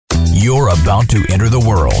You're about to enter the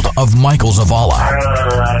world of Michael Zavala.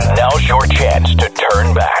 Now's your chance to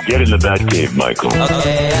turn back. Get in the Batcave, Michael.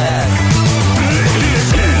 Okay.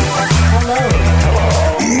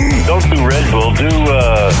 Don't do Red Bull, do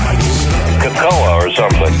Cocoa or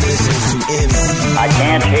something. I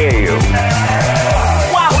can't hear you.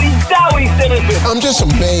 Wow, he's Dowie Citizen. I'm just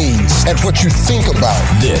amazed at what you think about.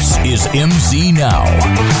 This is MC Now.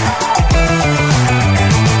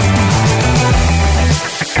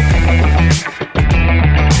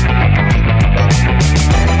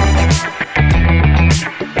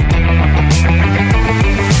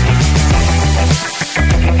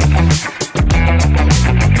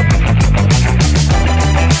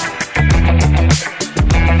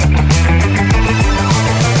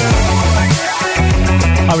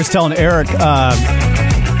 I was telling Eric,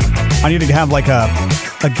 I need to have like a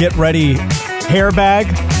get ready hair bag.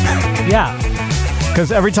 Yeah.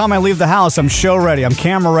 Because every time I leave the house, I'm show ready. I'm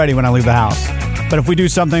camera ready when I leave the house. But if we do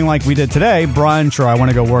something like we did today, brunch, or I want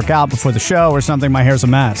to go work out before the show or something, my hair's a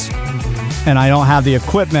mess. And I don't have the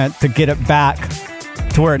equipment to get it back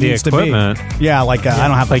to where it needs to be. Yeah, like I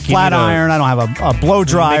don't have a flat iron. I don't have a blow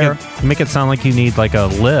dryer. Make it sound like you need like a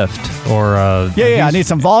lift or a... Yeah, I need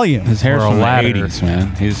some volume. His hair's from the ladder. 80s,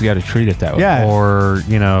 man. He's got to treat it that way. Yeah. Or,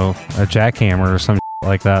 you know, a jackhammer or something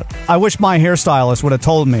like that. I wish my hairstylist would have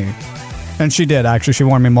told me, and she did, actually. She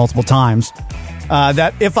warned me multiple times,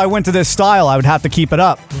 that if I went to this style, I would have to keep it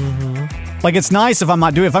up. Mm-hmm. Like, it's nice if I'm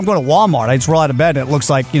going to Walmart, I just roll out of bed and it looks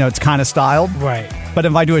like, you know, it's kind of styled. Right. But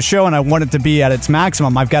if I do a show and I want it to be at its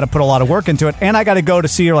maximum, I've got to put a lot of work into it. And I got to go to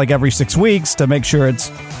see her like every 6 weeks to make sure it's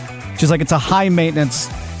a high maintenance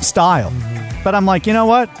style. Mm-hmm. But I'm like, you know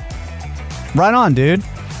what? Right on, dude.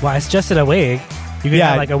 Well, I suggested a wig. You can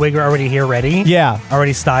have like a wig already here ready. Yeah.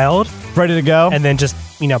 Already styled. Ready to go. And then just,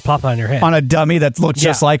 plop it on your head. On a dummy that looks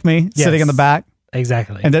just like me, sitting in the back.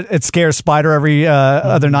 Exactly. And it scares Spider every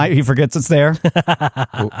other night. He forgets it's there.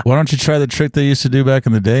 Why don't you try the trick they used to do back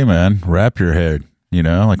in the day, man? Wrap your head,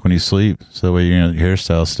 like when you sleep. So that way your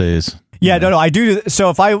hairstyle stays. Yeah, no, I do. So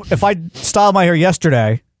if I styled my hair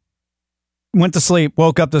yesterday, went to sleep,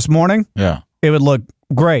 woke up this morning, it would look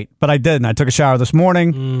great. But I didn't. I took a shower this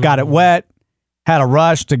morning, got it wet, had a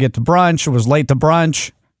rush to get to brunch, was late to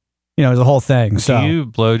brunch. It was a whole thing. So do you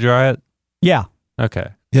blow dry it? Yeah. Okay.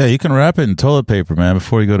 Yeah, you can wrap it in toilet paper, man,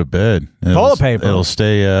 before you go to bed. Toilet paper? It'll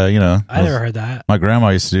stay, I never heard that. My grandma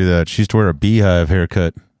used to do that. She used to wear a beehive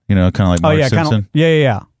haircut, kind of like Mark Simpson.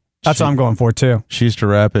 Yeah. That's what I'm going for, too. She used to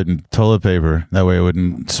wrap it in toilet paper. That way it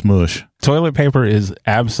wouldn't smush. Toilet paper is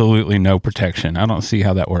absolutely no protection. I don't see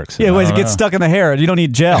how that works. Yeah, it gets stuck in the hair. You don't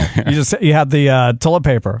need gel. You have the toilet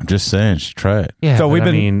paper. I'm just saying, try it. Yeah, so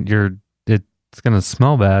it's going to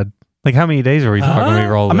smell bad. Like, how many days are we talking? We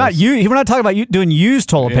roll. We're not talking about doing used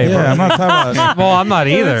toilet paper. Yeah, I'm not talking about. Well, I'm not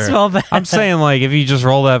either. I'm saying, like, if you just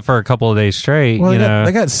roll that for a couple of days straight,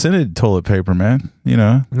 they got scented toilet paper, man.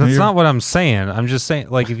 That's not what I'm saying. I'm just saying,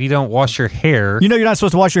 like, if you don't wash your hair, you're not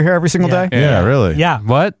supposed to wash your hair every single day. Yeah, really. Yeah.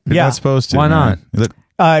 What? You're not supposed to. Why not?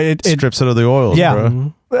 It strips it of the oils. Yeah.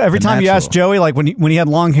 Bro. Every time you ask Joey, like when he had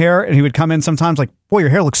long hair, and he would come in sometimes, like, boy, your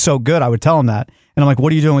hair looks so good. I would tell him that. And I'm like,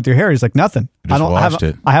 what are you doing with your hair? He's like, nothing. I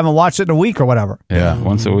haven't watched it in a week or whatever. Yeah,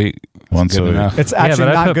 once a week. Once a week. Enough. It's actually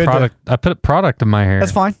not good. I put product in my hair.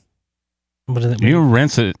 That's fine. What does it mean? You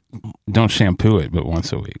rinse it, don't shampoo it, but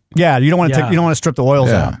once a week. Yeah, you don't want to strip the oils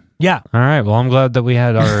out. Yeah. All right. Well, I'm glad that we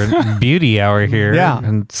had our beauty hour here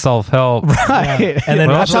and self-help. Right. Yeah. And then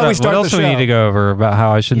that's how we start what the show. What else do we need to go over about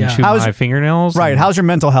how I shouldn't chew my fingernails? Right. How's your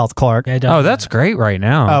mental health, Clark? Oh, that's great right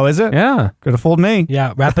now. Oh, is it? Yeah. Could have fooled me.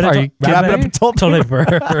 Yeah. Wrap it up in toilet paper.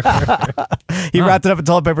 He wrapped it up in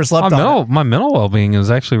toilet paper, slept on it. My mental well-being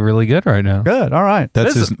is actually really good right now. Good. All right.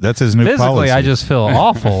 That's his new physically, policy. I just feel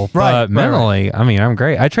awful. But mentally, I mean, I'm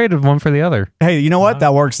great. I traded one for the other. Hey, you know what?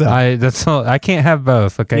 That works though. I can't have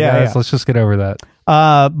both. Okay, guys. Let's just get over that.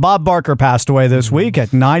 Bob Barker passed away this week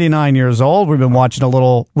at 99 years old. We've been watching a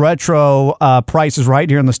little retro Price is Right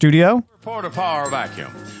here in the studio. Porta-power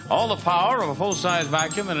vacuum. All the power of a full-size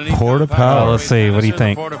vacuum and an Porta-power. Let's see. What do you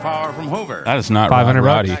think? Porta-power from Hoover. That is not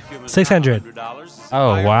 $500. 600.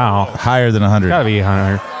 Oh wow. Higher than 100. Gotta be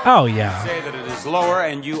 100. Oh yeah. Say that it is lower,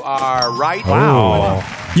 and you are right. Wow.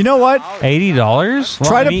 You know what? $80.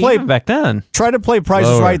 Try to play back then. Try to play Price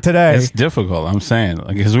is Right today. It's difficult. I'm saying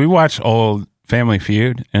because we watch old Family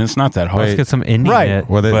Feud, and it's not that hard. Let's get some indie. Right.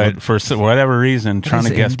 But for whatever reason, trying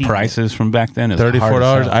to guess prices from back then is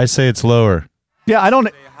 $34. I say it's lower. Yeah, I don't.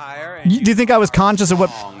 Do you think I was conscious of what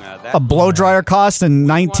a blow dryer cost in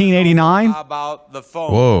 1989? About the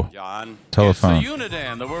phone, Whoa. John. Telephone. It's the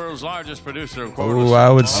Unidan, the world's largest producer of Ooh, I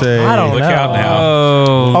would say I don't Look know. out now.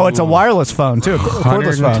 Oh, it's a wireless phone, too. A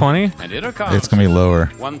cordless phone. 120? And it'll cost it's going to be lower.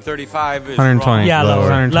 135 is 120. wrong. Yeah, lower.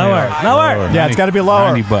 120. Lower. Yeah, it's got to be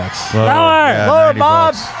lower. $90. Lower, Lower. Lower, 90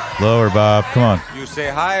 Bob. bucks. Lower, Bob. Come on. You say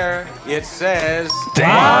higher, it says.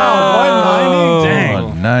 Wow, 190. Dang.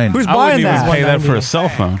 190. Who's I buying wouldn't even that? pay that for a cell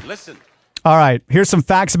phone. Listen. All right, here's some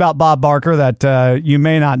facts about Bob Barker that you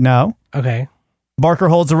may not know. Okay. Barker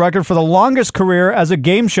holds the record for the longest career as a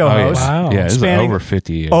game show host. Wow. Yeah, it's Spanning over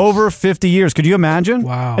 50 years. Over 50 years. Could you imagine?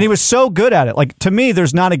 Wow. And he was so good at it. Like, to me,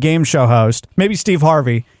 there's not a game show host. Maybe Steve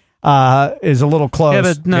Harvey is a little close. Yeah,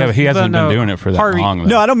 but no, Yeah, but he hasn't no, been doing it for that Harvey- long. Though.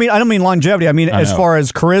 No, I don't mean longevity. I mean as know. far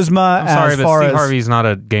as charisma. I'm sorry, as but far Steve as Harvey's not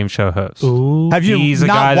a game show host. Ooh. have you He's a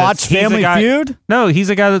guy not that's- watched he's a Family guy- Feud? No, he's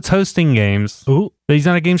a guy that's hosting games, Ooh. but he's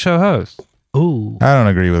not a game show host. Ooh. I don't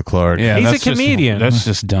agree with Clark. Yeah, He's a that's just- comedian. That's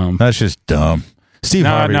just dumb. That's just dumb. Steve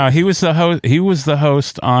Harvey. No, he was the host. He was the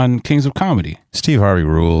host on Kings of Comedy. Steve Harvey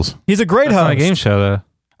rules. He's a great That's host. not a game show, though.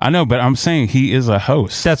 I know, but I'm saying he is a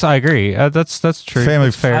host. I agree. That's true. Family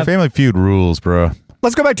That's fair. Family Feud rules, bro.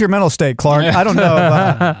 Let's go back to your mental state, Clark. I don't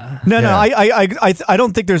know. No, I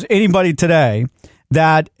don't think there's anybody today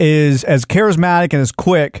that is as charismatic and as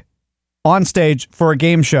quick on stage for a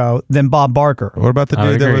game show than Bob Barker. What about the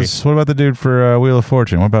I dude that agree. was? What about the dude for Wheel of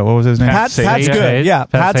Fortune? What was his name? Pat's Sajak. good. Yeah,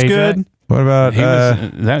 Pat Pat's Sajak. good. What about? He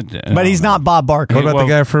was that, But he's not Bob Barker. What about well-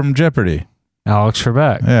 the guy from Jeopardy? Alex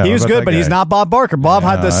Trebek. Yeah, He what was about good, that but he's guy? not Bob Barker. Bob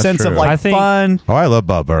Yeah, had this that's sense of true. like I think- fun. Oh, I love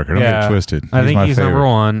Bob Barker. Don't get it twisted. I He's think my he's favorite. number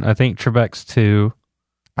one. I think Trebek's two.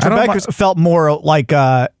 I don't Trebek felt more like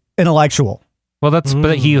intellectual. Well, that's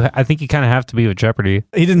but I think you kind of have to be with Jeopardy.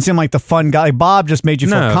 He didn't seem like the fun guy. Bob just made you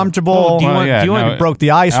feel No. comfortable. Well, do you want- yeah, do you want- no, broke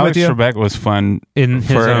the ice Alex with you. Trebek was fun In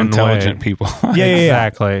his for own intelligent way. people. Yeah.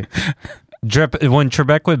 Exactly. When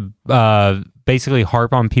Trebek would basically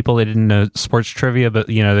harp on people that didn't know sports trivia, but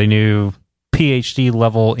they knew PhD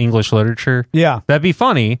level English literature. Yeah. That'd be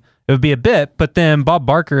funny. It would be a bit, but then Bob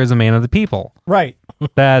Barker is a man of the people. Right.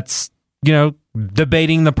 That's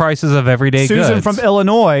debating the prices of everyday Susan goods. from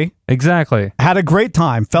Illinois Exactly. had a great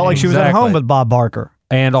time. Felt like she was at Exactly. home with Bob Barker.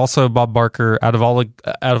 And also Bob Barker, out of all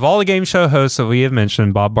the game show hosts that we have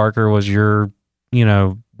mentioned, Bob Barker was your,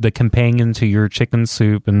 the companion to your chicken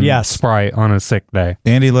soup and Yes. Sprite on a sick day.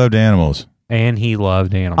 And he loved animals. And he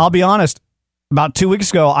loved animals. I'll be honest. About 2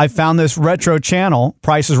 weeks ago, I found this retro channel,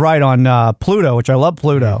 Price is Right, on Pluto, which I love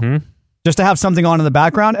Pluto, Mhm. just to have something on in the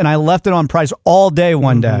background. And I left it on Price all day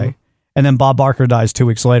one day. And then Bob Barker dies 2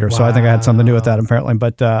 weeks later. So I think I had something to do with that, apparently.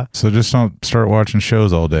 But So just don't start watching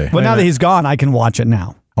shows all day. now that he's gone, I can watch it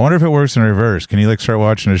now. I wonder if it works in reverse. Can you start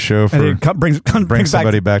watching a show And for it brings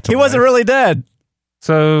somebody back to He wasn't life? really dead.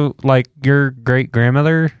 So, your great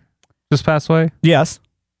grandmother just passed away? Yes.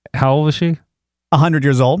 How old was she? 100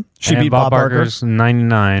 years old. She And beat Bob Barker. Barker's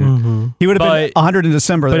 99. Mm-hmm. He would have been But- 100 in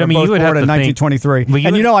December. but They I were mean, both you would born have in to think- 1923. Well, you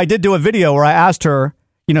And would- I did do a video where I asked her,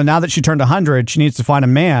 now that she turned 100, she needs to find a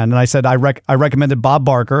man. And I said I recommended Bob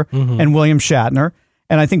Barker and William Shatner.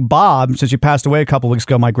 And I think Bob, since she passed away a couple weeks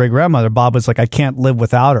ago, my great-grandmother, Bob was like, I can't live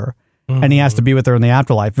without her. And he has to be with her in the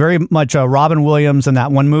afterlife. Very much Robin Williams in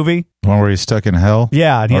that one movie. The one where he's stuck in hell?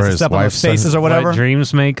 Yeah, and he Or has to his step on wife those faces or whatever. What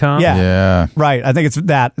dreams may come. Yeah. Yeah. Right. I think it's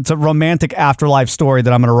that. It's a romantic afterlife story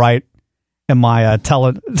that I'm going to write in my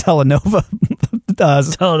Telenova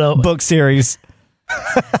Telenova. book series.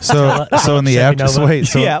 So in the Chevy after, Nova. wait,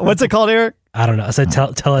 so Yeah. What's it called, Eric? I don't know. I said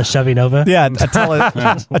tell us Chevy Nova. Yeah, a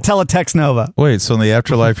teletext Nova. wait, so in the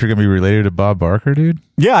afterlife you're gonna be related to Bob Barker, dude?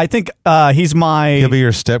 Yeah, I think he's He'll my be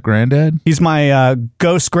your step granddad,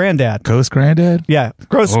 ghost granddad. ghost granddad, Yeah,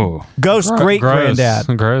 ghost great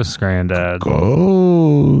granddad. Gross granddad.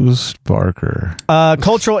 ghost Barker.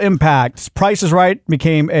 Cultural impact. Price is Right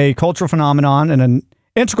became a cultural phenomenon and an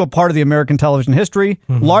integral part of the American television history,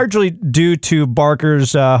 largely due to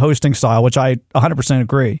Barker's hosting style, which I 100%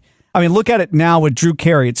 agree. I mean, look at it now with Drew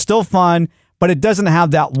Carey. It's still fun, but it doesn't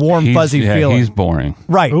have that warm, fuzzy feeling. He's boring.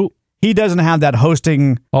 Right. He doesn't have that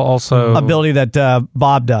hosting Also, ability that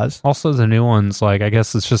Bob does. Also, the new ones, I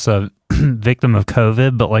guess it's just a victim of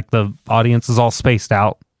COVID, but the audience is all spaced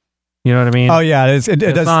out. You know what I mean? Oh, yeah. It it's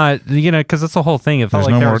does. not, because it's a whole thing. It felt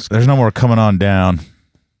There's no more coming on down.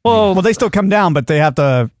 Well, they still come down, but they have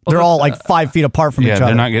to. They're all 5 feet apart from each other.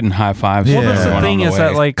 They're not getting high fives. Yeah. Well, that's the thing is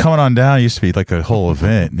that Coming on down used to be like a whole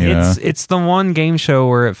event. You know? it's the one game show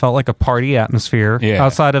where it felt like a party atmosphere. Yeah.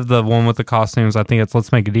 Outside of the one with the costumes, I think it's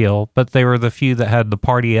Let's Make a Deal. But they were the few that had the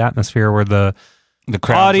party atmosphere where the the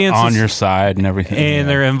crowd's audience on is- your side and everything. and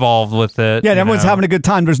they're involved with it. Yeah, and everyone's having a good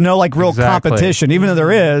time. There's no like real Exactly. competition. Even though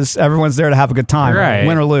there is, everyone's there to have a good time, Right.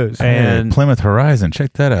 win or lose. And Plymouth Horizon,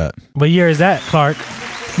 check that out. What year is that, Clark?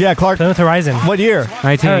 Yeah, Clark. Plymouth Horizon. What year?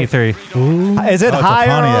 1983. Is it Oh, it's a higher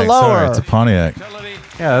Pontiac. or lower? Sorry, it's a Pontiac.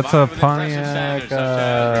 Yeah, that's a Pontiac.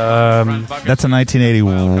 That's a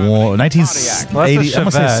 1981, 1980. I'm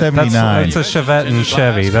gonna say 79. That's a Chevette and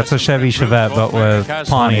Chevy. That's a Chevy Chevette, but with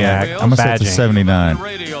Pontiac. I'm gonna say it's a badging. 79.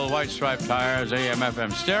 Radial white stripe tires, AM,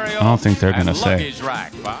 FM stereo. I don't think they're gonna and say. luggage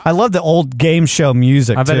rack. I love the old game show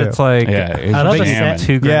music. I bet too. it's like Yeah, it's I love the jamming. set.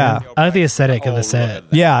 $2,000. Yeah, I like the aesthetic of the set.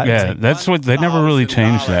 yeah, Yeah, that's what they never really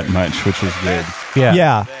changed that much, which was good.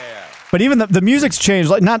 Yeah. But even the music's changed,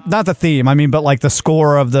 like not the theme, I mean, but like the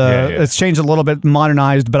score of the it's changed a little bit,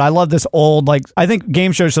 modernized. But I love this old, like I think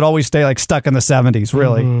game shows should always stay like stuck in the 70s.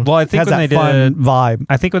 Really, Well, I it think has when that they fun did, vibe.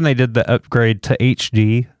 I think when they did the upgrade to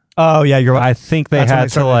HD, Oh yeah, you're right. I think they That's when had they to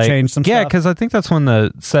started to like change some yeah, stuff. because I think that's when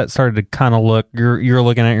the set started to kind of look. You're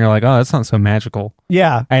looking at it and you're like, oh, that's not so magical.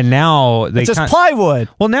 Yeah, And now they it's just kind- plywood.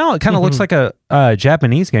 well, now it kind of looks like a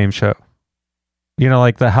Japanese game show. You know,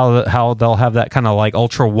 like how they'll have that kind of like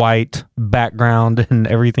ultra white background and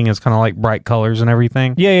everything is kind of like bright colors and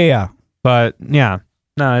everything. Yeah. But yeah,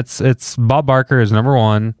 no, it's Bob Barker is number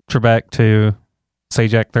 1, Trebek 2,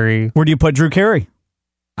 Sajak 3. Where do you put Drew Carey?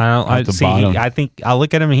 At the bottom. I think I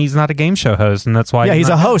look at him and he's not a game show host, and that's why. Yeah, he's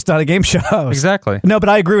a not- host, not a game show host. Exactly. No, but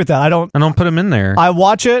I agree with that. I don't put him in there. I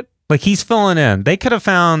watch it. Like he's filling in. They could have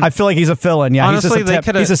found. I feel like he's a fill-in. Yeah, Honestly, he's they just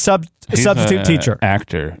a coulda- he's a substitute He's a teacher.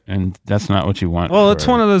 actor, and that's not what you want. Well, for- it's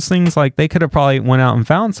one of those things like they could have probably went out and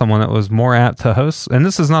found someone that was more apt to host. And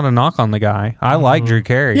this is not a knock on the guy. I like Drew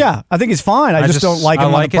Carey. Yeah, I think he's fine. I just don't like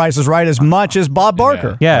him on The Price is Right as much as Bob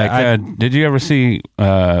Barker. Yeah. Like, did you ever see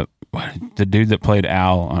the dude that played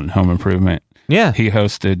Al on Home Improvement? Yeah. He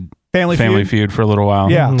hosted Family Feud for a little while.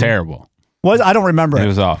 Yeah. Terrible. I don't remember it. It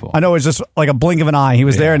was awful. I know it was just like a blink of an eye. He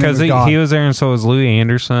was there and Because he was gone. he was there, and so was Louis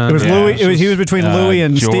Anderson. It was Louis. He was between Louis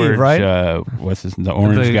and George, Steve, right? What's the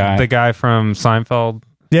orange guy? The guy from Seinfeld.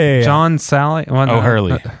 Yeah. John Sally. Well, no,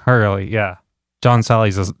 Hurley. Hurley, yeah. John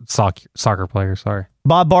Sally's a soccer player, sorry.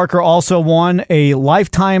 Bob Barker also won a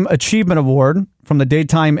Lifetime Achievement Award from the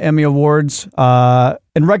Daytime Emmy Awards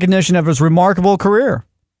in recognition of his remarkable career.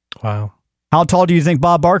 Wow. How tall do you think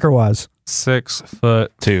Bob Barker was?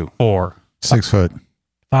 6'4". 6 foot.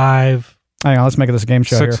 5. Hang on, let's make this a game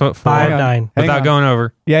show here. 6'4". 5'9". Hang Without on. going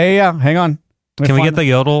over. Yeah. Hang on. Can we get the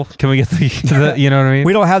yodel? Can we get the you know what I mean?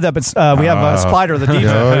 We don't have that, but we have Spider, the DJ.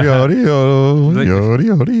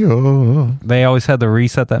 They always had to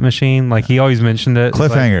reset that machine. Like he always mentioned it. It's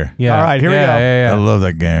Cliffhanger. Like, yeah. All right, here we go. Yeah. I love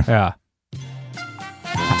that game. Yeah.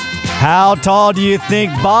 How tall do you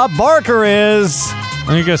think Bob Barker is? I'm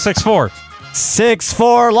going to go 6'4".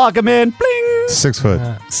 6'4", lock him in. Bling. 6 foot.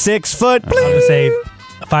 6 foot. I'm going Bling. to say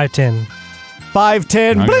 5'10".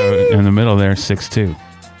 5'10". I'll Bling. go in the middle there, 6'2".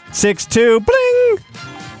 6'2", bling.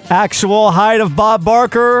 Actual height of Bob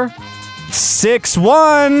Barker,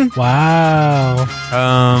 6'1". Wow.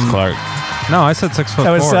 Clark. No, I said 6'4".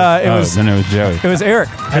 It was Then it was Joey. it was Eric.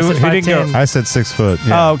 I said who didn't go? 5'10". I said 6 foot.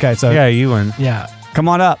 Oh, okay. So Yeah, you win. Yeah. come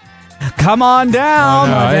on up. Come on down.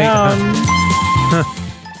 Oh, no, I Down.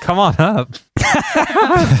 Come on up.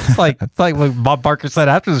 it's like what Bob Barker said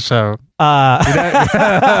after the show.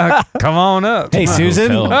 Come on up. Hey,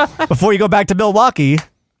 Susan, Hotel. before you go back to Milwaukee,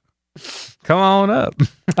 Come on up.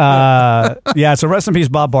 yeah, so rest in peace,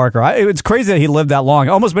 Bob Barker. It's crazy that he lived that long.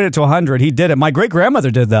 Almost made it to 100. He did it. My great-grandmother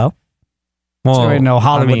did, though. Well, She went no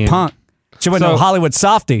Hollywood I mean, punk. She went so- no Hollywood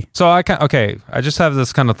softy. So I just have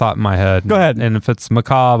this kind of thought in my head. Go ahead. And if it's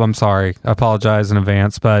macabre, I'm sorry. I apologize in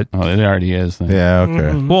advance. But Oh, it already is. Then. Yeah,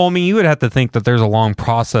 okay. well, I mean, you would have to think that there's a long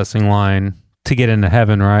processing line to get into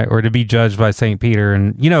heaven, right? Or to be judged by St. Peter.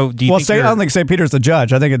 And, do you Well, think I you're- don't think St. Peter's the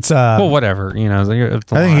judge. I think it's well, whatever. It's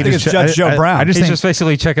the I line. think it's Judge Joe Brown. I just He's think, just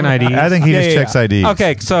basically checking ID. I think he Yeah, just yeah, checks yeah. ID.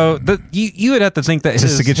 Okay, so you would have to think that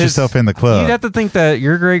Just to get yourself in the club. You'd have to think that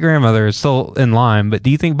your great grandmother is still in line, but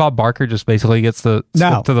do you think Bob Barker just basically gets the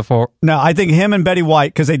No. skip to the fore? No, I think him and Betty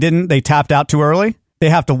White, because they tapped out too early. They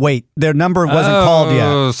have to wait. Their number wasn't called yet.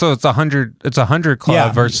 Oh, so it's 100. It's 100 club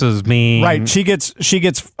Yeah. versus me. Right. She gets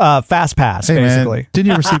fast pass, Hey, basically. man, didn't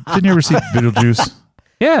you ever see Beetlejuice?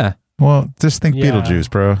 Yeah. Well, just think Yeah. Beetlejuice,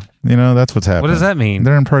 bro. That's what's happening. What does that mean?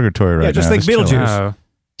 They're in purgatory right now. Yeah, just think chilling. Beetlejuice. Oh.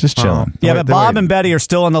 Just chilling. Yeah, They're but Bob waiting. and Betty are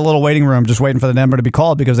still in the little waiting room just waiting for the number to be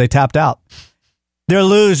called because they tapped out. They're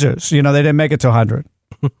losers. They didn't make it to 100.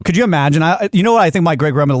 Could you imagine? You know what? I think my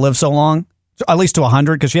great-grandmother lived so long, at least to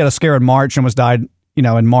 100, because she had a scare in March and almost died,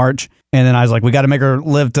 in March. And then I was like, we got to make her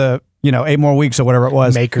live to 8 more weeks or whatever it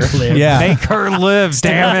was. Make her live. Yeah. Make her live,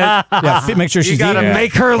 damn it. Yeah, make sure she's You gotta eating.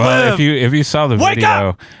 make her Well, live. if you saw the Wake video,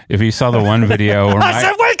 up! if you saw the one video where I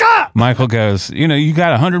said, wake up! Michael goes, you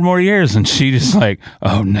got 100 more years, and she just like,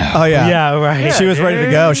 oh no. Oh, yeah. Yeah, right. She was ready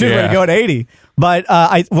to go. She was ready to go at 80. But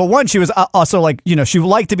one, she was also like, she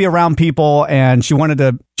liked to be around people, and she wanted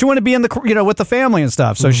to be in the, with the family and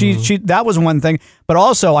stuff. So she that was one thing. But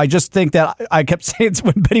also, I just think that I kept saying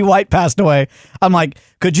when Betty White passed away, I'm like,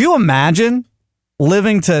 could you imagine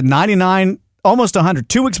living to 99, almost 100,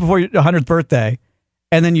 2 weeks before your 100th birthday,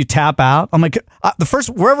 and then you tap out? I'm like,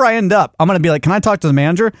 wherever I end up, I'm going to be like, can I talk to the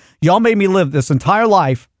manager? Y'all made me live this entire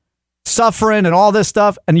life suffering and all this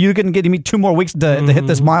stuff, and you can give me 2 more weeks to hit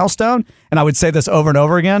this milestone. And I would say this over and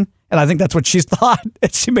over again, and I think that's what she's thought.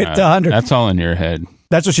 She made it to 100. That's all in your head.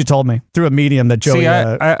 That's what she told me through a medium that Joey. See,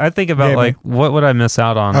 I think about like, what would I miss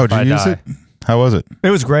out on? Oh, if did I you use die? it? How was it? It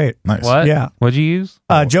was great. Nice. What? Yeah. What'd you use?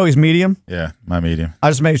 Joey's medium. Yeah, my medium. I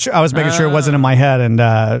was making sure it wasn't in my head, and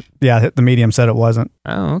the medium said it wasn't.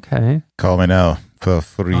 Oh, okay. Call me now for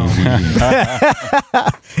free.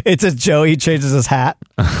 It's a Joey changes his hat.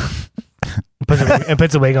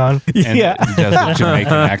 puts a wig on. And Yeah. he does a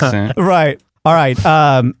Jamaican accent. Right. All right.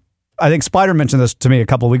 I think Spider mentioned this to me a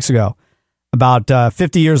couple of weeks ago about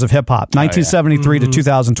 50 years of hip hop, 1973 to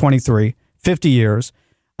 2023, 50 years.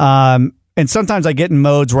 And sometimes I get in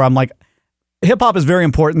modes where I'm like, hip hop is very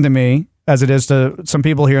important to me, as it is to some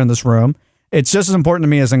people here in this room. It's just as important to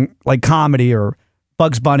me as in like comedy or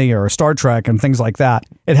Bugs Bunny or Star Trek and things like that.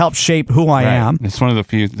 It helps shape who I am. It's one of the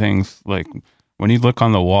few things, like when you look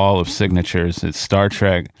on the wall of signatures, it's Star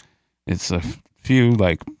Trek. It's a few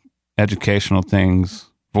like educational things,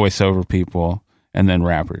 voiceover people, and then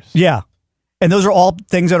rappers. Yeah. And those are all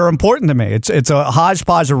things that are important to me. It's a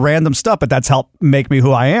hodgepodge of random stuff, but that's helped make me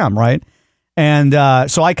who I am, right? And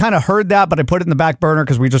so I kind of heard that, but I put it in the back burner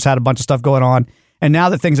because we just had a bunch of stuff going on. And now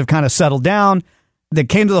that things have kind of settled down, they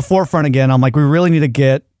came to the forefront again. I'm like, we really need to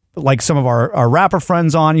get like some of our rapper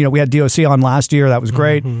friends on. We had DOC on last year. That was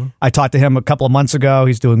great. I talked to him a couple of months ago.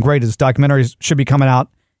 He's doing great. His documentary should be coming out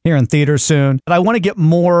here in theaters soon. But I want to get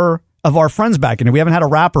more of our friends back in. We haven't had a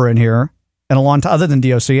rapper in here in a long time, other than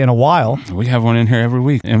DOC, in a while. We have one in here every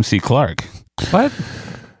week. MC Clark. What?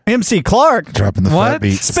 MC Clark. Dropping the What? fat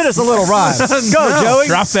beat. Spit us a little rhyme. Go, Joey.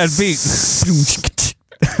 Drop that beat.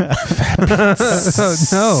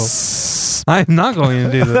 No. I'm not going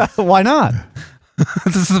to do this. Why not?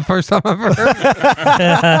 This is the first time I've ever heard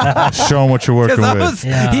it. Show them what you're working with.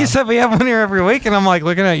 He said we have one here every week, and I'm like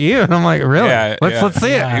looking at you, and I'm like, really? Yeah, let's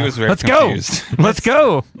see it. He was very Let's confused. go. Let's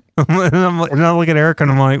go. And I look at Eric,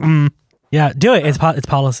 and I'm like, Yeah, do it. It's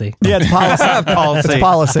policy. Yeah, it's policy. Policy. It's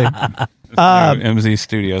policy. MZ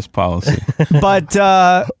Studios policy. But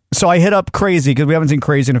so I hit up Crazy because we haven't seen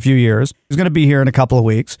Crazy in a few years. He's going to be here in a couple of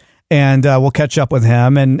weeks, and we'll catch up with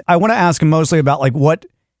him. And I want to ask him mostly about like what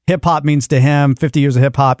hip hop means to him. 50 years of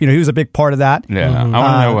hip hop. He was a big part of that. Yeah, I want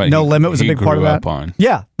to know what No Limit was a big part of that. On.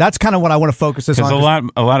 Yeah, that's kind of what I want to focus this on.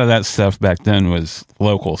 Because a lot of that stuff back then was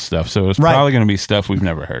local stuff, so it was probably going to be stuff we've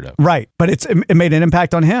never heard of. Right, but it made an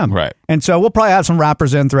impact on him. Right, and so we'll probably have some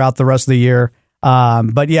rappers in throughout the rest of the year.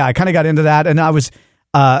 But yeah, I kind of got into that, and I was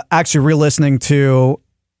actually re-listening to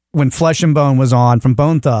when Flesh and Bone was on from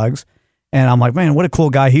Bone Thugs, and I'm like, man, what a cool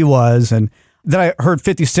guy he was. And then I heard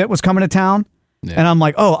 50 Cent was coming to town. Yeah. And I'm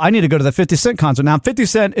like, oh, I need to go to the 50 Cent concert. Now, 50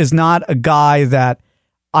 Cent is not a guy that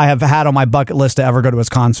I have had on my bucket list to ever go to his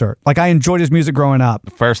concert. Like, I enjoyed his music growing up. The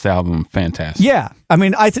first album, fantastic. Yeah. I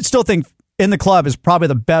mean, I still think In the Club is probably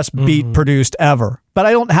the best beat produced ever. But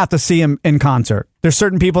I don't have to see him in concert. There's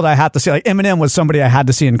certain people that I have to see. Like, Eminem was somebody I had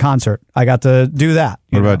to see in concert. I got to do that.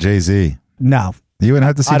 What about Jay-Z? No. You wouldn't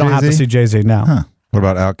have to see Jay-Z? I don't have to see Jay-Z, no. Huh. What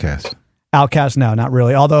about Outkast? Outkast, no, not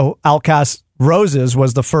really. Although Outkast Roses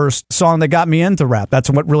was the first song that got me into rap.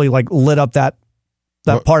 That's what really like lit up that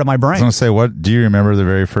part of my brain. I was going to say, what do you remember the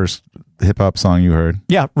very first hip hop song you heard?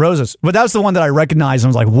 Yeah, Roses. But that was the one that I recognized and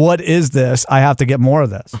was like, what is this? I have to get more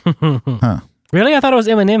of this. Huh. Really? I thought it was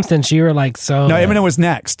Eminem since you were like so... No, Eminem was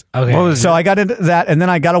next. Okay. So I got into that, and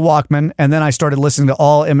then I got a Walkman, and then I started listening to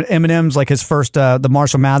all Eminem's, like his first, the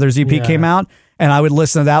Marshall Mathers EP came out, and I would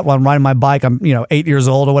listen to that while I'm riding my bike. I'm 8 years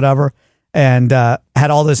old or whatever, and had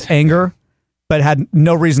all this anger, but had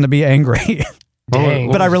no reason to be angry. Dang.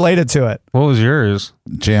 But I related to it. what was yours?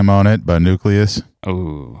 Jam on It by Nucleus.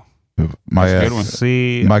 Oh, My that's a good one.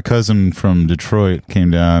 See, my cousin from Detroit came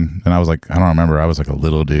down, and I was like, I don't remember. I was like a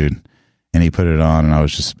little dude, and and he put it on, and I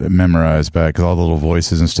was just memorized back because all the little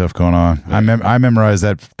voices and stuff going on. I memorized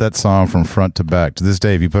that song from front to back. To this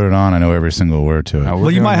day, if you put it on, I know every single word to it. Well,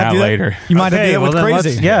 you might have to do later. You might have to do it with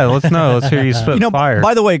Crazy. Let's know. Let's hear you spit fire.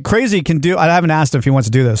 By the way, Crazy can do. I haven't asked him if he wants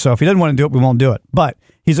to do this, so if he doesn't want to do it, we won't do it. But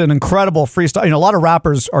he's an incredible freestyle. A lot of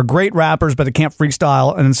rappers are great rappers, but they can't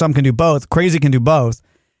freestyle, and then some can do both. Crazy can do both,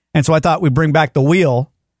 and so I thought we'd bring back the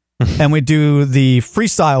wheel, and we do the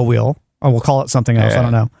freestyle wheel. Or we'll call it something else. I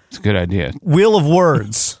don't know. It's a good idea. Wheel of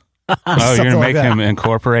words. You're going to make him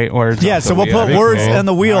incorporate words? Yeah, so we'll put words in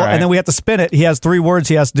the wheel, and then we have to spin it. He has 3 words.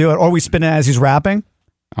 He has to do it. Or we spin it as he's rapping.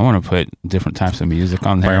 I want to put different types of music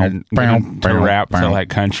on there. To rap to like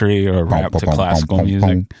country or rap to classical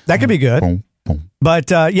music. That could be good.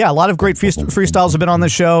 But a lot of great freestyles have been on the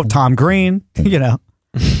show. Tom Green,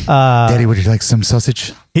 Daddy, would you like some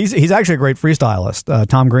sausage? He's actually a great freestylist.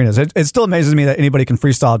 Tom Green is. It still amazes me that anybody can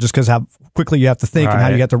freestyle just because how quickly you have to think and how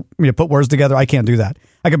you get to put words together. I can't do that.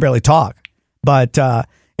 I can barely talk. But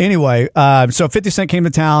anyway, so 50 Cent came to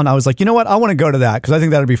town. I was like, you know what? I want to go to that because I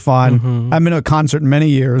think that would be fun. I haven't been to a concert in many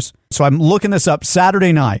years. So I'm looking this up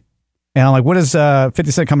Saturday night. And I'm like, when is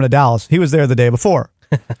 50 Cent coming to Dallas? He was there the day before.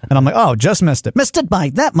 And I'm like, oh, just missed it. Missed it by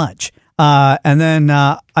that much. And then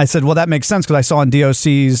I said, well, that makes sense because I saw on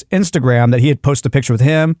DOC's Instagram that he had posted a picture with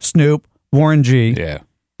him, Snoop, Warren G. Yeah.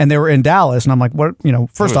 And they were in Dallas. And I'm like, what?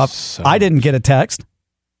 First off, I didn't get a text.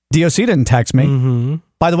 DOC didn't text me.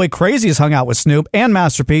 By the way, Crazy has hung out with Snoop and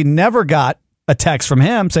Master P. Never got a text from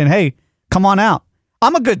him saying, hey, come on out.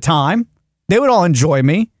 I'm a good time. They would all enjoy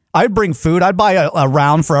me. I'd bring food. I'd buy a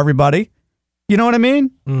round for everybody. You know what I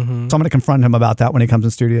mean? So I'm going to confront him about that when he comes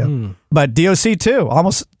in studio. But DOC too. I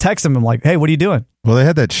almost text him. I'm like, hey, what are you doing? Well, they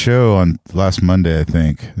had that show on last Monday, I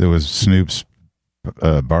think. There was Snoop's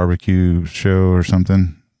barbecue show or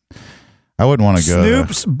something. I wouldn't want to go.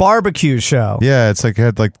 Snoop's barbecue show. Yeah, it's like it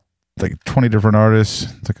had like 20 different artists.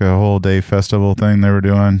 It's like a whole day festival thing they were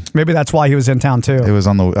doing. Maybe that's why he was in town too. It was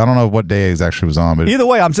on I don't know what day it actually was on, but either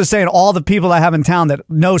way, I'm just saying all the people I have in town that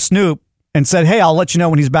know Snoop and said, hey, I'll let you know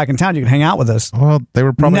when he's back in town. You can hang out with us. Well, they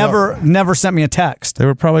were probably never sent me a text. They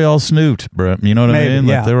were probably all snooped, bro. You know what I mean?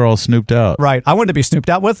 Like they were all snooped out. Right. I wanted to be snooped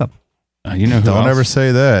out with them. You know who Don't else? ever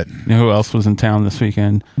say that. You know who else was in town this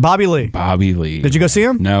weekend? Bobby Lee. Bobby Lee. Did you go see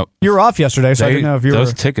him? No. You were off yesterday, so I didn't know if you were.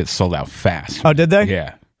 Those tickets sold out fast. Oh, did they?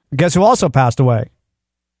 Yeah. Guess who also passed away?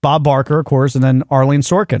 Bob Barker, of course, and then Arleen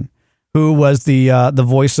Sorkin, who was the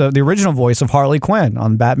original voice of Harley Quinn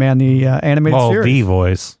on Batman the animated series. The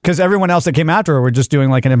voice. Because everyone else that came after her were just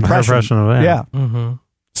doing like an impression of it. Yeah.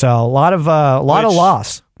 So a lot of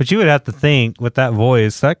loss. But you would have to think with that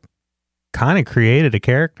voice that kind of created a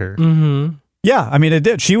character. Yeah, I mean it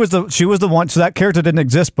did. She was the one. So that character didn't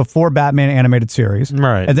exist before Batman animated series,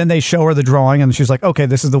 right? And then they show her the drawing, and she's like, "Okay,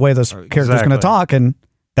 this is the way this character's going to talk," and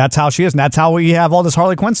that's how she is, and that's how we have all this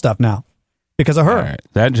Harley Quinn stuff now because of her. All right.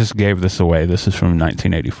 That just gave this away. This is from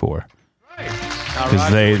 1984.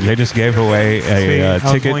 Because they just gave away a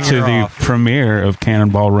ticket to the premiere of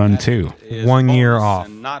Cannonball Run 2. 1 year off.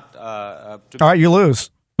 All right, you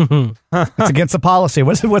lose. It's against the policy.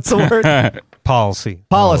 What's the word? Policy.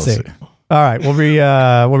 All right, we'll be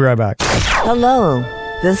right back. Hello,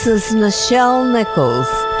 this is Nichelle Nichols,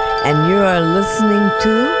 and you are listening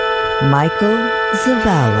to Michael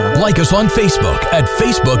Zavala. Like us on Facebook at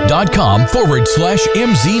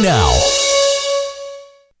facebook.com/MZ Now.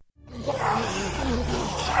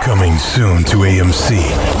 Coming soon to AMC.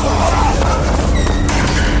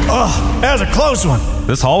 Oh, that was a close one.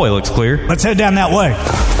 This hallway looks clear. Let's head down that way.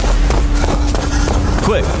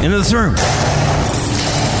 Quick, into this room.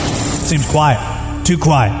 Seems quiet. Too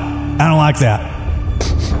quiet. I don't like that.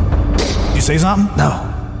 You say something? No.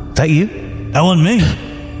 Is that you? That wasn't me.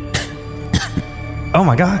 Oh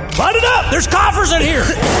my God. Light it up! There's coffers in here!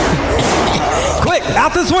 Quick,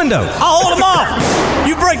 out this window! I'll hold them off!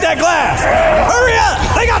 You break that glass! Hurry up!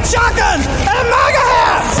 They got shotguns and MAGA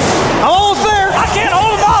hats! I'm almost there! I can't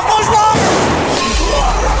hold them off much longer!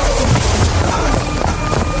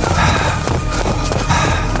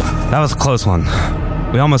 That was a close one.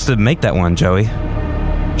 We almost didn't make that one, Joey.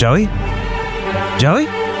 Joey? Joey?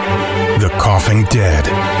 The Coughing Dead.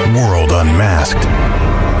 World Unmasked.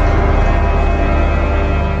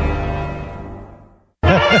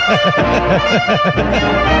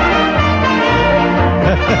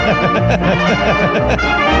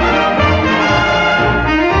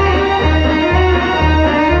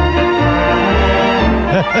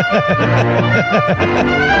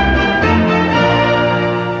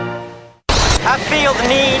 I feel the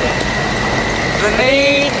need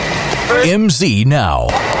for MZ Now.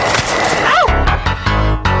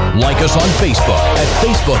 Like us on Facebook at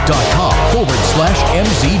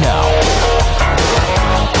facebook.com/MZNow.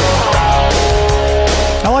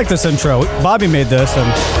 I like this intro. Bobby made this,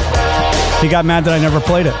 and he got mad that I never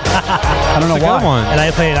played it. I don't know It's a why. good one. And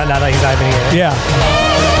I played it now that he's not even here. Yeah.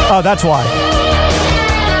 Oh, that's why.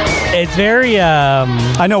 It's very.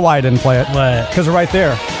 I know why I didn't play it. What? Because right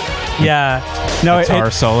there. Yeah. No, Guitar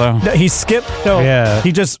solo. No, he skipped. So Yeah.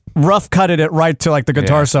 He just rough cutted it right to like the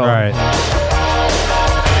guitar solo. Right.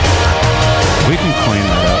 We can clean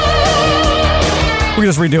that We can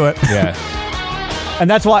just redo it. up. Yeah. And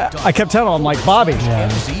that's why I kept telling him, like, Bobby,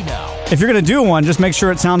 if you're going to do one, just make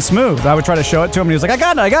sure it sounds smooth. I would try to show it to him, and he was like, I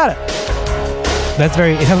got it. It sounds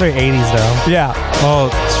very 80s, though. Yeah. Oh,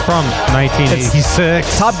 it's from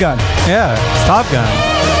 1986. Top Gun. Yeah, it's Top Gun.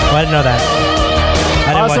 Well, I didn't know that.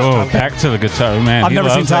 I didn't watch Oh, Top Gun. back to the guitar, man. I've He never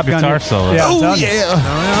loves seen Top that Gun. guitar solo. Yeah, Oh,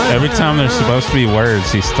 yeah. Every time there's supposed to be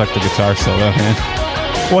words, he stuck the guitar solo in.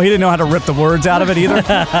 Well, he didn't know how to rip the words out of it either.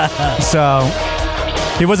 So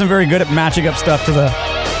he wasn't very good at matching up stuff to the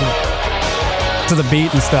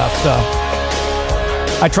beat and stuff. So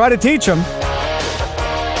I try to teach him.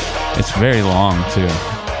 It's very long, too.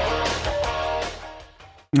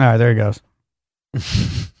 All right, there he goes.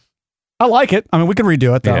 I like it. I mean, we can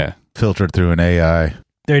redo it, though. Yeah. Filtered through an AI.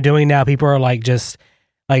 They're doing now, people are like just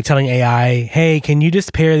like telling AI, hey, can you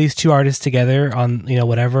just pair these two artists together on,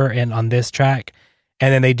 whatever, and on this track?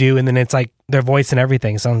 And then they do, and then it's like their voice and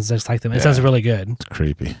everything sounds just like them. It sounds really good. It's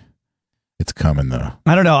creepy. It's coming, though.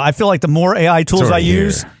 I don't know. I feel like the more AI tools I already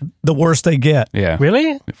use, the worse they get. Yeah.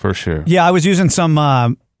 Really? For sure. Yeah, I was using some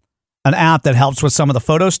an app that helps with some of the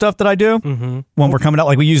photo stuff that I do when we're coming out.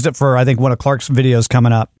 Like we used it for, I think, one of Clark's videos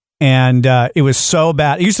coming up. And it was so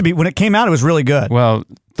bad. It used to be, when it came out, it was really good. Well,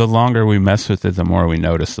 the longer we mess with it, the more we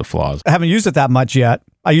notice the flaws. I haven't used it that much yet.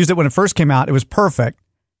 I used it when it first came out. It was perfect.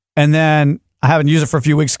 And then I haven't used it for a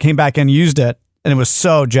few weeks, came back and used it, and it was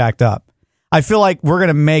so jacked up. I feel like we're going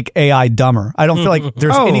to make AI dumber. I don't feel like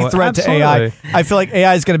there's any threat to AI. I feel like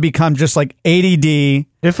AI is going to become just like ADD.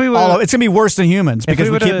 If we it's going to be worse than humans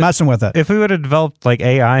because we keep messing with it. If we would have developed like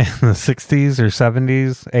AI in the 60s or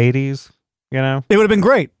 70s, 80s, it would have been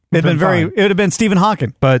great. It would have been Stephen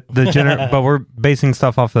Hawking. But but we're basing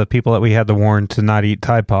stuff off of the people that we had to warn to not eat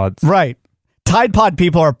Tide Pods. Right. Tide Pod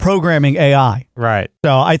people are programming AI. Right.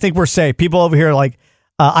 So I think we're safe. People over here are like,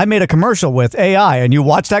 I made a commercial with AI, and you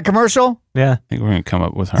watched that commercial? Yeah. I think we're going to come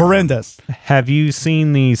up with horrendous. Have you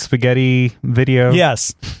seen the spaghetti video?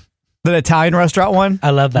 Yes. The Italian restaurant one?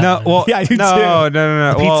 I love that one. Well, yeah, I do too. No.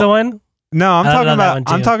 The pizza one? No, I'm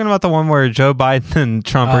talking about the one where Joe Biden and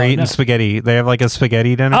Trump are eating spaghetti. They have like a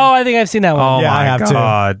spaghetti dinner. Oh, I think I've seen that one. Oh Yeah, I my have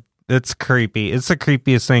God. It's creepy. It's the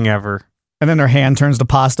creepiest thing ever. And then their hand turns to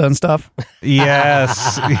pasta and stuff.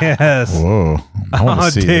 Yes. Yes. Whoa. I want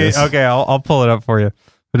to see this. Okay, I'll pull it up for you.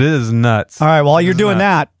 But it is nuts. All right, while you're doing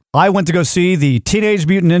that, I went to go see the Teenage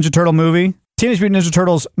Mutant Ninja Turtle movie, Teenage Mutant Ninja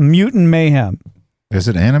Turtles Mutant Mayhem. Is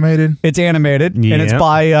it animated? It's animated, and it's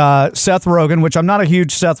by Seth Rogen, which I'm not a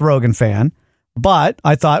huge Seth Rogen fan, but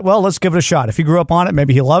I thought, well, let's give it a shot. If he grew up on it,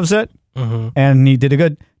 maybe he loves it, and he did a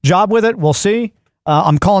good job with it. We'll see.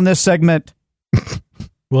 I'm calling this segment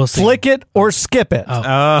We'll see. Flick It or Skip It. Oh. All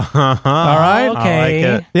right? Okay. I like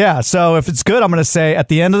it. Yeah, so if it's good, I'm going to say, at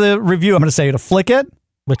the end of the review, I'm going to say to flick it.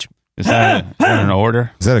 Which is that an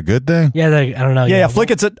order? Is that a good thing? Yeah, I don't know. Yeah,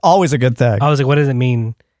 flick it's always a good thing. I was like, what does it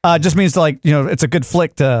mean? It just means to it's a good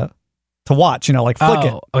flick to watch, like flick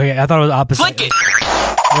it. Okay, I thought it was opposite. Flick it.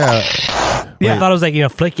 Yeah. I thought it was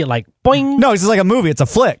like, flick it like boing. No, it's just like a movie. It's a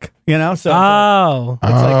flick, so.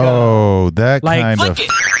 That like, kind flick of.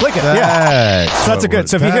 it. Flick it, yeah. So that's a good.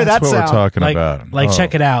 So if you hear that that's what sound, we're talking like, about. Like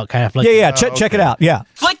check it out, kind of flick. Yeah, check it out. Yeah.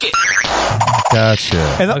 Flick it. Gotcha.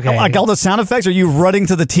 And like all the sound effects, are you running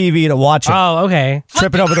to the TV to watch it? Oh, okay.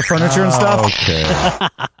 Tripping over the furniture and stuff. Okay.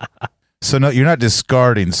 So no, you're not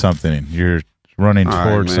discarding something. You're running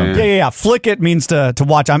towards something. Yeah. Flick it means to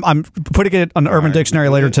watch. I'm putting it on the Urban Dictionary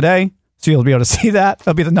later today, so you'll be able to see that.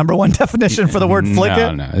 That'll be the number one definition for the word flick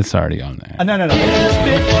it. No, it's already on there. No.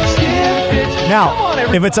 Now,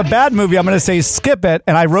 if it's a bad movie, I'm going to say skip it,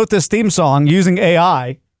 and I wrote this theme song using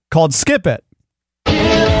AI called Skip It. Come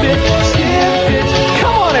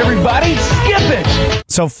on, everybody, skip it.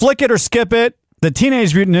 So flick it or skip it, the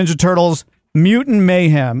Teenage Mutant Ninja Turtles Mutant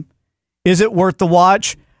Mayhem. Is it worth the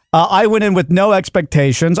watch? I went in with no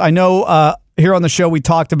expectations. I know here on the show we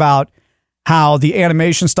talked about how the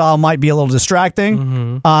animation style might be a little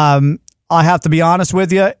distracting. I have to be honest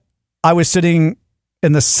with you. I was sitting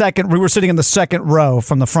in the second. We were sitting in the second row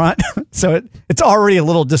from the front, so it's already a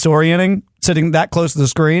little disorienting sitting that close to the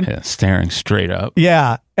screen. Yeah, staring straight up.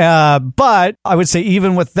 Yeah. But I would say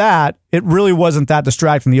even with that, it really wasn't that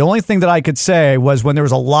distracting. The only thing that I could say was when there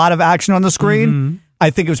was a lot of action on the screen, I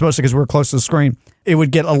think it was mostly because we were close to the screen, it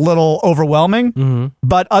would get a little overwhelming.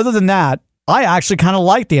 But other than that, I actually kind of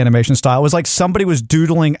liked the animation style. It was like somebody was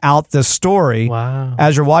doodling out this story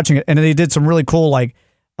as you're watching it. And they did some really cool, like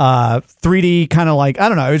 3D kind of like, I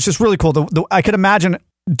don't know. It was just really cool. I could imagine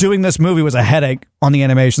doing this movie was a headache on the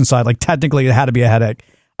animation side. Like technically it had to be a headache.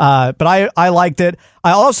 But I liked it.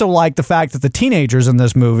 I also liked the fact that the teenagers in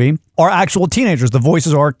this movie are actual teenagers. The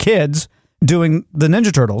voices are kids doing the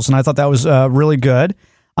Ninja Turtles. And I thought that was really good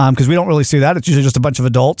because we don't really see that. It's usually just a bunch of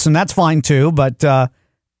adults, and that's fine too. But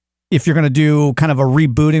if you're going to do kind of a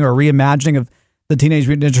rebooting or reimagining of the Teenage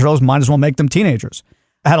Mutant Ninja Turtles, might as well make them teenagers.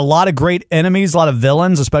 I had a lot of great enemies, a lot of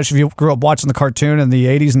villains, especially if you grew up watching the cartoon in the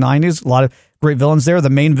 80s and 90s. A lot of great villains there. The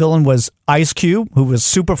main villain was Ice Cube, who was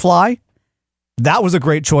Superfly. That was a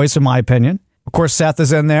great choice, in my opinion. Of course, Seth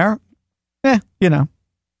is in there.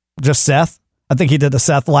 Just Seth. I think he did the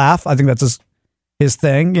Seth laugh. I think that's his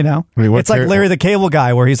thing, It's like Larry the Cable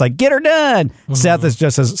Guy, where he's like, get her done. Seth is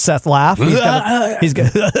just his Seth laugh. He's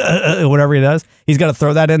got whatever he does. He's got to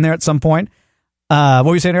throw that in there at some point. What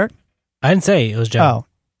were you saying, Eric? I didn't say it was Joe. Oh.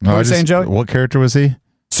 What were you saying, Joey? What character was he?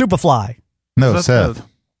 Superfly. No, Seth.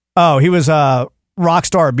 Oh, he was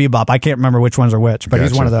Rockstar or Bebop. I can't remember which ones are which, but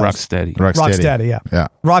he's one of those. Rocksteady. Yeah.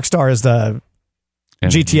 Rockstar is the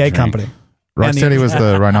GTA company. Rocksteady was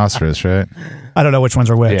the rhinoceros, right? I don't know which ones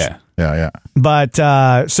are which. Yeah. But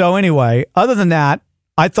so anyway, other than that,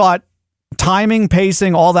 I thought timing,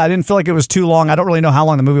 pacing, all that, I didn't feel like it was too long. I don't really know how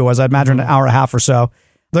long the movie was. I'd imagine an hour and a half or so.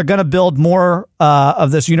 They're going to build more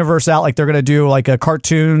of this universe out. Like they're going to do like a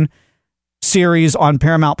cartoon series on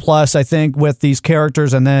Paramount Plus, I think, with these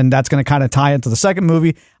characters. And then that's going to kind of tie into the second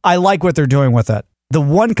movie. I like what they're doing with it. The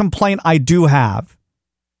one complaint I do have,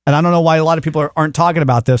 and I don't know why a lot of people aren't talking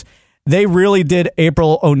about this, they really did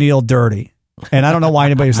April O'Neil dirty. And I don't know why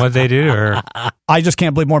anybody's... What'd they do to her? I just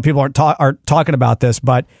can't believe more people aren't talking about this,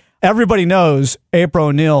 but everybody knows April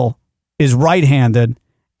O'Neil is right-handed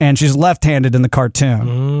and she's left-handed in the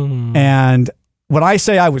cartoon. And when I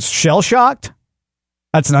say I was shell-shocked,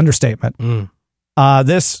 that's an understatement.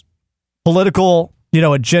 This political,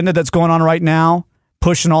 agenda that's going on right now,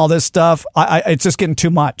 pushing all this stuff, it's just getting too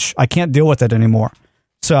much. I can't deal with it anymore.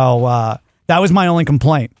 So that was my only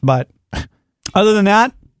complaint. But other than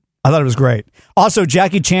that, I thought it was great. Also,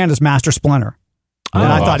 Jackie Chan is Master Splinter. And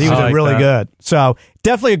I thought he was really good. So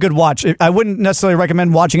definitely a good watch. I wouldn't necessarily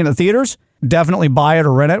recommend watching it in the theaters. Definitely buy it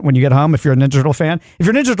or rent it when you get home if you're a Ninja Turtle fan. If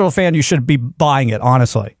you're a Ninja Turtle fan, you should be buying it,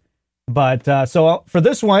 honestly. But so for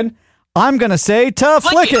this one, I'm going to say to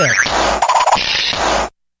flick it.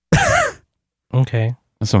 Okay.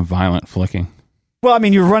 That's some violent flicking. Well, I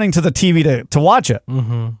mean, you're running to the TV to watch it.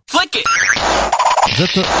 Flick it.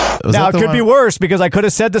 Now, it could be worse because I could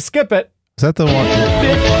have said to skip it. Is that the one?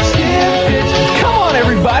 Come on,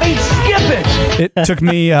 everybody, skip it. It took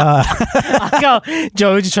me...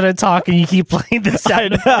 Joey just trying to talk and you keep playing this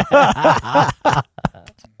out.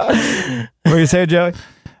 What were you saying, Joey?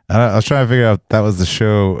 I was trying to figure out if that was the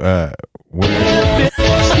show where...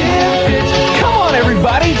 Come on,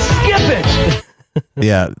 everybody, skip it.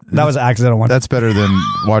 Yeah. That was an accidental one. That's better than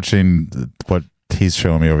watching what he's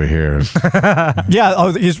showing me over here. Yeah,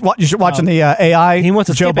 you should watching the AI. He wants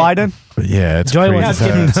to Joe Biden. But yeah, it's Joey crazy. wants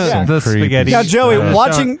to skip the spaghetti. Yeah, Joey,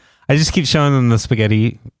 watching... I just keep showing them the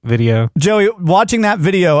spaghetti video. Joey, watching that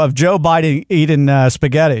video of Joe Biden eating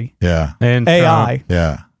spaghetti. Yeah. And AI. Trump.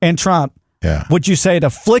 Yeah. And Trump. Yeah. Would you say to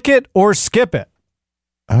flick it or skip it?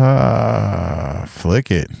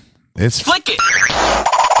 Flick it. Flick it.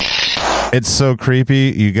 It's so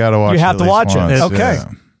creepy. You got to watch it. You have to watch it. Okay.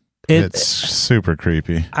 Yeah. It's super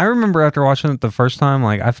creepy. I remember after watching it the first time,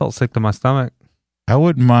 like I felt sick to my stomach. I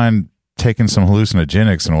wouldn't mind taking some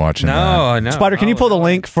hallucinogenics and watching that. No. Spider, can you pull the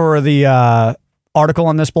link for the article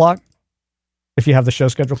on this blog? If you have the show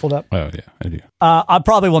schedule pulled up. Oh, yeah, I do. I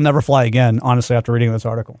probably will never fly again, honestly, after reading this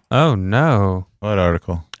article. Oh, no. What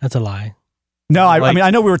article? That's a lie. No, I mean,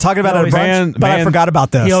 I know we were talking about it at brunch, but I forgot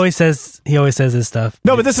about this. He always says this stuff.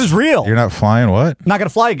 No, but this is real. You're not flying what? Not going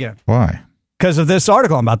to fly again. Why? Because of this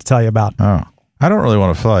article I'm about to tell you about. Oh. I don't really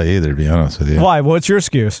want to fly either, to be honest with you. Why? What's your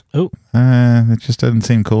excuse? It just doesn't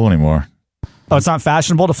seem cool anymore. Oh, it's not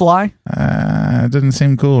fashionable to fly? It doesn't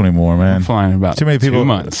seem cool anymore, man. I'm flying about too many people, 2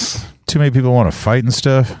 months. Too many people want to fight and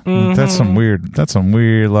stuff. Mm-hmm. That's some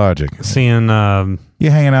weird logic. Seeing you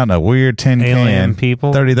hanging out in a weird tin alien can,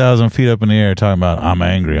 people 30,000 feet up in the air, talking about I'm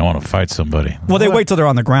angry, I want to fight somebody. Well, they wait till they're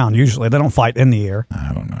on the ground. Usually, they don't fight in the air.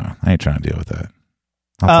 I don't know. I ain't trying to deal with that.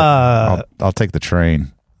 I'll take the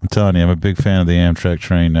train. I'm telling you, I'm a big fan of the Amtrak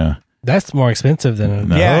train now. That's more expensive than a...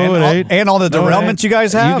 No, and all the derailments you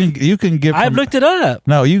guys have. You can get. I've looked it up.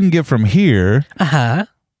 No, you can get from here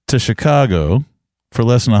to Chicago for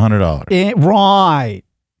less than $100. Right.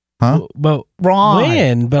 Huh? But right.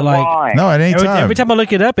 When? But like no, at any time. Every time I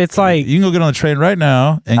look it up, it's like you can go get on the train right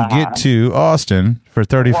now and get to Austin for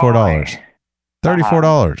 $34.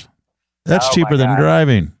 $34. That's cheaper than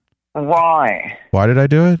driving. Why? Why did I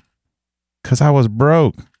do it? Because I was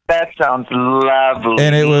broke. That sounds lovely.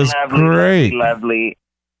 And it was great. Lovely.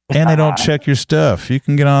 And they don't check your stuff. You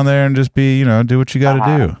can get on there and just be, do what you got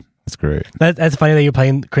to do. That's great. That's funny that you're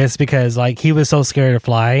playing Chris because like he was so scared to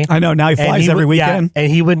fly. I know. Now he flies every weekend. Yeah,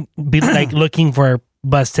 and he would be like looking for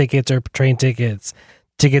bus tickets or train tickets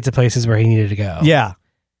to get to places where he needed to go. Yeah.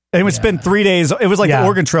 And he would spend 3 days. It was like the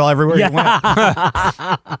Oregon Trail everywhere he went.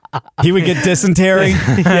 He would get dysentery.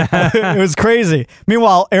 It was crazy.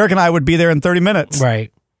 Meanwhile, Eric and I would be there in 30 minutes.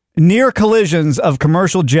 Right. Near collisions of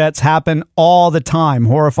commercial jets happen all the time.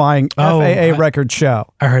 Horrifying FAA records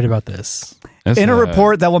show. I heard about this. In a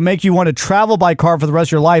report that will make you want to travel by car for the rest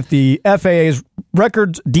of your life, the FAA's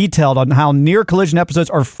records detailed on how near collision episodes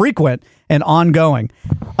are frequent and ongoing.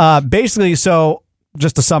 Basically, so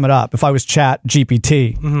just to sum it up, if I was Chat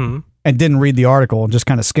GPT and didn't read the article and just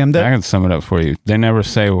kind of skimmed it. I can sum it up for you. They never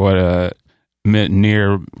say what a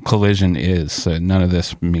near collision is, so none of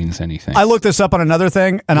this means anything. I looked this up on another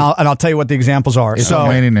thing, and I'll tell you what the examples are. It's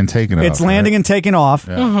landing and taking off. It's landing and taking off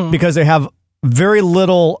because they have very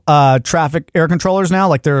little traffic air controllers now.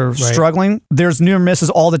 Like they're struggling. There's near misses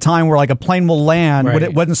all the time where like a plane will land when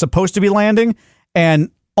it wasn't supposed to be landing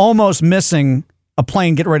and almost missing a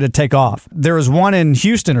plane getting ready to take off. There was one in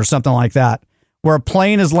Houston or something like that where a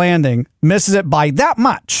plane is landing, misses it by that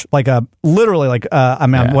much, like literally like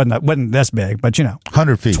wasn't this big, but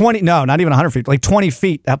 100 feet. 20, no, not even 100 feet, like 20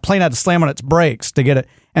 feet. That plane had to slam on its brakes to get it,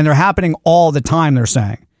 and they're happening all the time. They're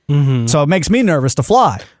saying, so it makes me nervous to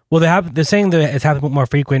fly. Well, they're saying that it's happening more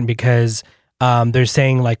frequent because they're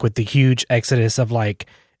saying like with the huge exodus of like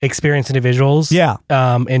experienced individuals,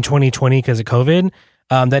 in 2020 because of COVID,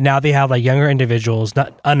 that now they have like younger individuals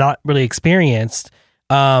not really experienced.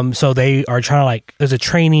 So they are trying to like, there's a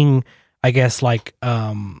training, I guess, like,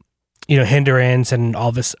 hindrance and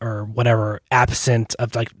all this or whatever absent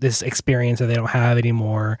of like this experience that they don't have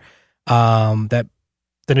anymore, that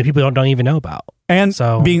people don't even know about. And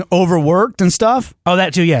so being overworked and stuff. Oh,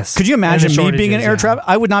 that too. Yes. Could you imagine me being in air traffic?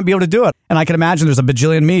 I would not be able to do it. And I can imagine there's a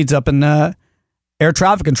bajillion Meads up in air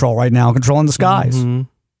traffic control right now, controlling the skies.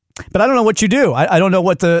 But I don't know what you do. I don't know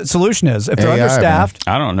what the solution is. If they're understaffed.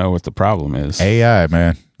 I don't know what the problem is. AI,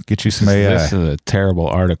 man. Get you some AI. This is a terrible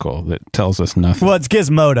article that tells us nothing. Well, it's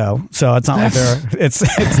Gizmodo, so it's not like they're. It's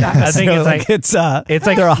not. I think it's like it's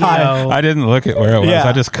like they're a high. I didn't look at where it was. Yeah.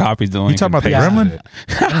 I just copied the link. You talking about the gremlin?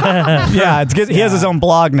 Yeah, he has his own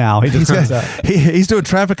blog now. He just he's doing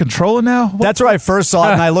traffic controlling now. That's where I first saw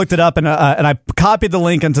it, and I looked it up, and I copied the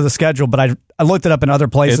link into the schedule, but I looked it up in other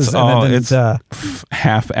places. It's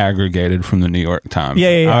half aggregated from the New York Times.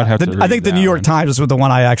 Yeah. I would have to read I think the New York Times was the one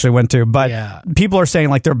I actually went to, but people are saying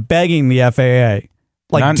like they're begging the FAA,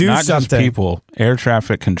 like do not something. Just people, air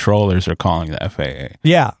traffic controllers are calling the FAA.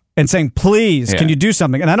 Yeah, and saying, please, can you do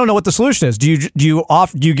something? And I don't know what the solution is. Do you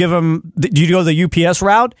give them? Do you go the UPS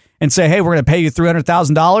route and say, hey, we're going to pay you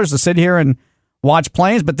 $300,000 to sit here and watch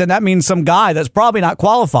planes? But then that means some guy that's probably not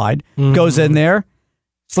qualified goes in there,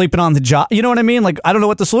 sleeping on the job. You know what I mean? Like I don't know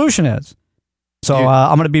what the solution is. So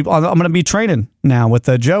I'm gonna be training now with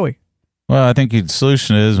Joey. Well, I think the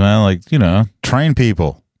solution is, man, like train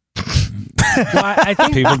people. Well, I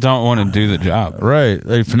think people don't want to do the job, right?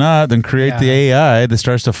 If not, then create the AI that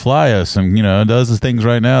starts to fly us, and does the things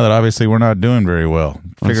right now that obviously we're not doing very well.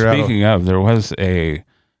 Speaking of, there was a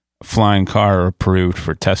flying car approved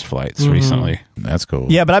for test flights recently. That's cool.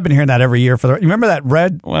 Yeah, but I've been hearing that every year. You remember that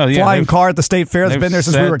red flying car at the state fair that's been there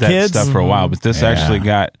since we were kids? Stuff for a while, but this actually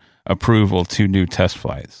got approval to do test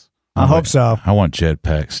flights. I hope so. I want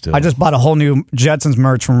jetpacks still. I just bought a whole new Jetsons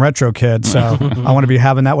merch from Retro Kid, so I want to be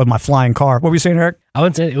having that with my flying car. What were you saying, Eric? I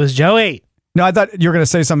wouldn't say it was Joey. No, I thought you were going to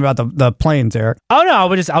say something about the planes, Eric. Oh no,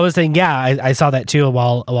 I was saying I saw that too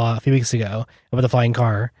a few weeks ago about the flying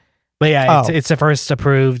car. But yeah, it's the first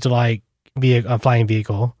approved like a flying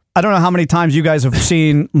vehicle. I don't know how many times you guys have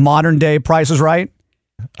seen modern day Price is Right,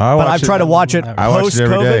 but I've tried to watch it I watch it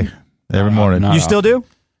every day, every morning. You still do?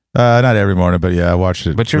 Not every morning, but yeah, I watched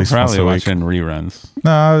it. But you're probably watching reruns.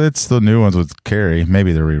 No, it's the new ones with Carrie.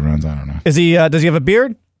 Maybe the reruns. I don't know. Is he? Does he have a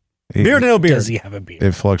beard? Beard or no beard? Does he have a beard?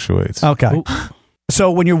 It fluctuates. Okay. Ooh.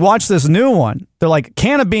 So when you watch this new one, they're like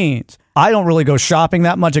can of beans. I don't really go shopping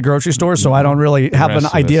that much at grocery stores, so I don't really have an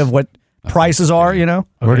idea of what prices are, you know.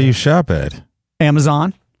 Where do you shop at?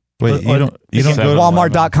 Amazon. Wait, you don't go to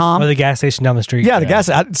Walmart.com? Or the gas station down the street. Yeah, the gas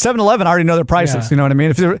at 7-Eleven, I already know their prices. Yeah. You know what I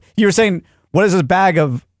mean? If you were saying, what does this bag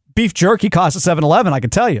of beef jerky cost at 7-Eleven? I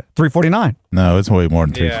could tell you, $3.49. No, it's way more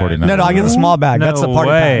than $3.49. No, I get the small bag. That's the party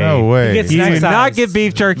pack. No way. You do not get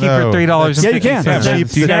beef jerky for $3. Yeah, you can.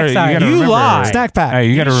 You lie. Snack pack. Hey,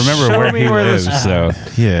 you got to remember where he lives. So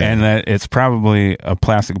yeah, and that it's probably a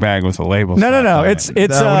plastic bag with a label. No. It's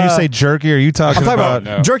when you say jerky, are you talking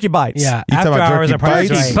about jerky bites? Yeah, you talking about jerky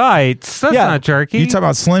bites? Bites. That's not jerky. You talking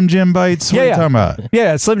about Slim Jim bites? What are you talking about?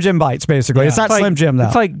 Yeah, Slim Jim bites. Basically, it's not Slim Jim though.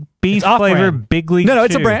 It's like beef flavored Big League. No,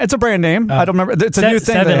 it's a brand. It's a brand name. I don't remember. It's a new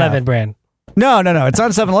thing. 7-Eleven brand. No. It's not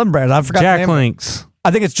a 7-Eleven brand. I forgot. Jack the name. Links. I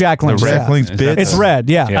think it's Jack Links. Jack Links bits. It's red.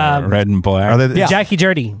 Yeah. Red and black. Are they Jackie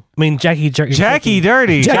Dirty. I mean Jackie Jerky. Jackie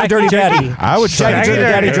Dirty. Jackie Dirty Daddy. I would try Jackie Dirty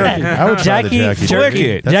Daddy jerky. I would try the Jackie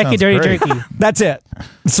Dirty. That Jackie sounds Dirty great. Jerky. That's it.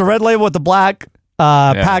 It's a red label with the black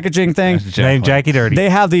packaging thing. Named Jackie Dirty. They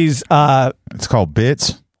have these. It's called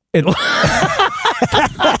bits.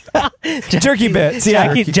 Jerky bits.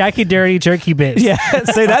 Yeah. Jackie Dirty Jerky bits. Yeah.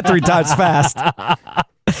 Say that 3 times fast.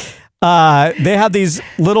 They have these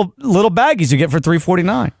little baggies you get for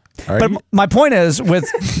 $3.49. But my point is, with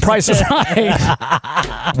Price is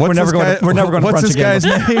Right, we're never going to What's brunch this again.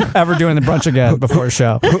 guy's name? Ever doing the brunch again before a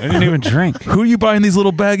show. I didn't even drink. Who are you buying these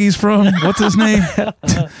little baggies from? What's his name?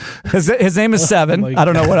 His name is Seven. I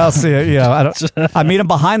don't know what else. I meet him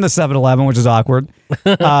behind the 7-Eleven, which is awkward.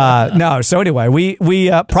 No. So anyway,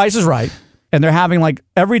 we Price is Right, and they're having like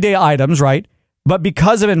everyday items, right? But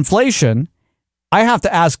because of inflation, I have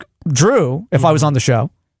to ask Drew if I was on the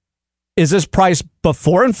show. Is this price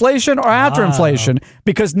before inflation or after inflation?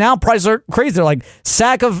 Because now prices are crazy. They're like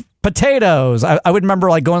sack of potatoes. I would remember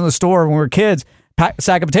like going to the store when we were kids.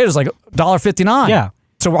 Sack of potatoes like $1.59. Yeah.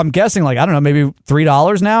 So I'm guessing like I don't know, maybe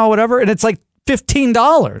 $3 now or whatever, and it's like $15.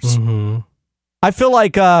 Mm-hmm. I feel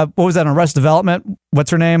like what was that on Arrested Development?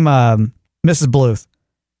 What's her name? Mrs. Bluth.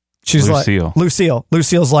 She's Lucille. like Lucille.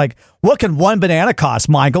 Lucille's like, what can one banana cost,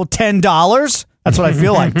 Michael? $10? That's what I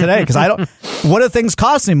feel like today because I don't. What do things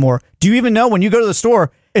cost anymore? Do you even know when you go to the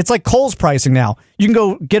store? It's like Kohl's pricing now. You can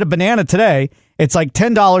go get a banana today. It's like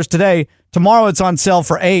 $10 today. Tomorrow it's on sale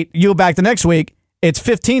for $8. You go back the next week, it's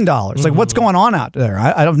 $15. Like what's going on out there?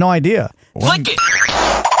 I have no idea. Like it.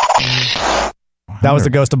 That was the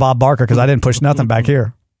ghost of Bob Barker because I didn't push nothing back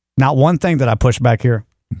here. Not one thing that I pushed back here.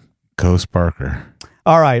 Ghost Barker.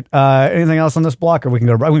 All right. Anything else on this block, or we can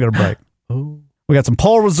go to break? We got some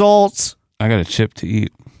poll results. I got a chip to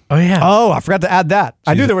eat. Oh, yeah. Oh, I forgot to add that.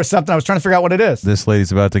 I knew there was something. I was trying to figure out what it is. This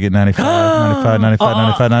lady's about to get 95. Thank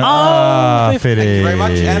you very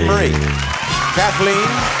much, Anne Marie. Kathleen,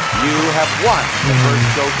 you have won the first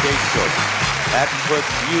showcase show. That puts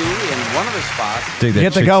you in one of the spots. Dig that You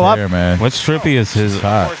have to chick's go up. hair, man. What's trippy is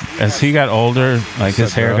as he got older, like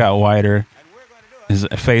his hair got whiter, his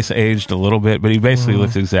face aged a little bit, but he basically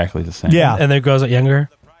looks exactly the same. Yeah. And the girls are younger.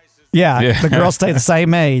 Yeah. The girls stay the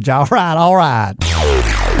same age. All right.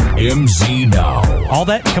 MZ Now. All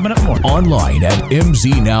that coming up more. Online at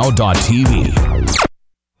mznow.tv.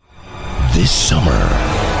 This summer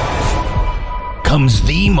comes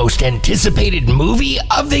the most anticipated movie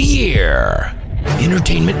of the year.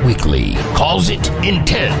 Entertainment Weekly calls it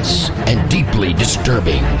intense and deeply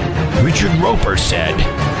disturbing. Richard Roper said,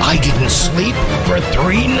 I didn't sleep for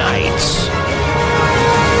 3 nights.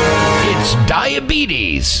 It's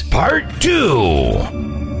Diabetes Part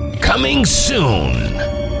 2. Coming soon.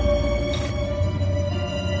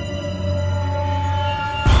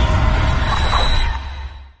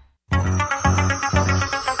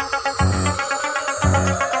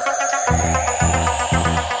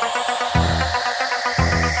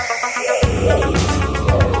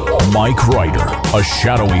 Mike Ryder, a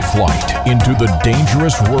shadowy flight into the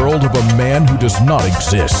dangerous world of a man who does not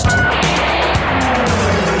exist.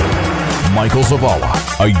 Michael Zavala,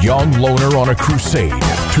 a young loner on a crusade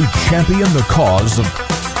to champion the cause of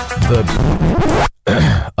the.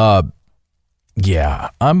 Yeah,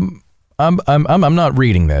 I'm not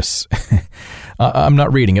reading this. I'm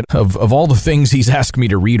not reading it. Of all the things he's asked me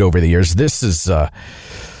to read over the years, this is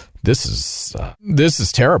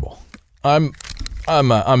terrible. I'm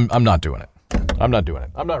not doing it. I'm not doing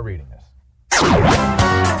it. I'm not reading this.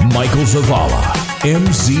 Michael Zavala,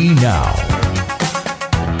 MZ Now.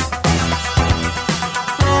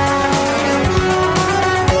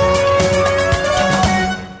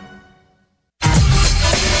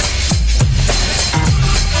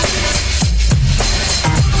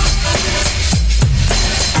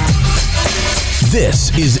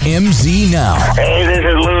 This is MZ Now. Hey, this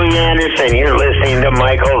is Louis Anderson. You're listening to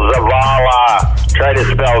Michael Zavala. Try to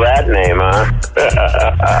spell that name, huh?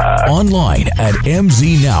 Online at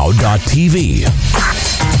mznow.tv.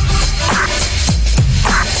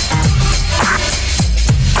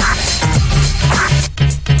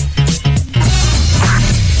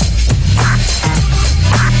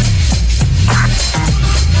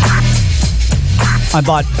 I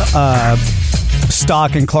bought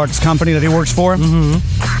stock in Clark's company that he works for.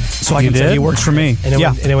 So I can say he works for me. And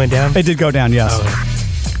it went down? It did go down, yes.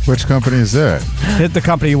 Which company is that? The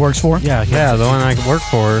company he works for? Yeah, the one I work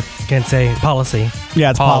for. Can't say policy. Yeah,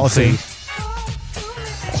 it's policy.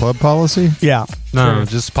 Club policy? Yeah. No,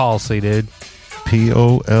 just policy, dude.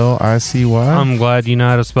 Policy? I'm glad you know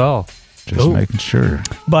how to spell. Just making sure.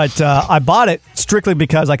 But I bought it strictly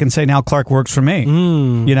because I can say now Clark works for me.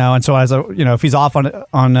 You know, and so as a, you know, if he's off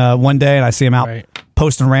on one day and I see him out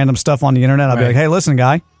posting random stuff on the internet, I'll be like, hey, listen,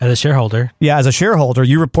 guy. As a shareholder. Yeah, as a shareholder,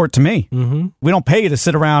 you report to me. We don't pay you to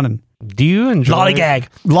sit around and do you enjoy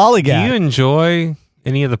lollygag? Do you enjoy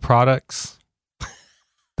any of the products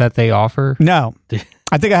that they offer? No.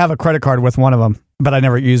 I think I have a credit card with one of them, but I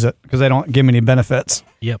never use it because they don't give me any benefits.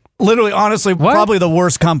 Yep. Literally, honestly, probably the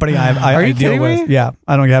worst company I deal with. Me? Yeah,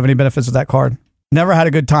 I don't have any benefits with that card. Never had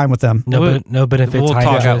a good time with them. No benefits.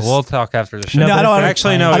 We'll talk after the show. No, I don't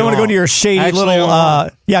actually I don't want to go into your shady little.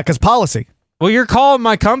 Yeah, because policy. Well, you're calling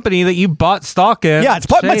my company that you bought stock in. Yeah,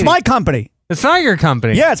 it's my company. It's not your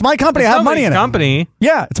company. Yeah, it's my company. I have money in it. Company.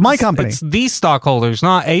 Yeah, it's my company. It's the stockholders,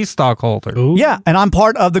 not a stockholder. Ooh. Yeah, and I'm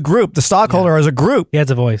part of the group. The stockholder is a group. He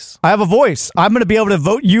has a voice. I have a voice. I'm going to be able to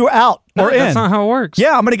vote you out or in. That's not how it works.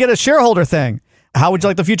 Yeah, I'm going to get a shareholder thing. How would you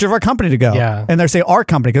like the future of our company to go? Yeah. And they say our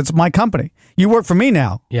company because it's my company. You work for me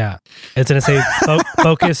now. Yeah. It's going to say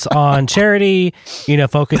focus on charity,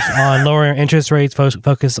 focus on lowering interest rates,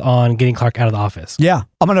 focus on getting Clark out of the office. Yeah.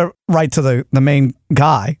 I'm going to write to the main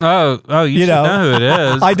guy. Oh, you should know who it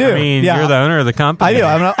is. I do. I mean, you're the owner of the company. I do.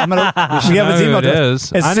 I'm going to we have his email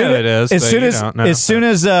address. I know who it is. As soon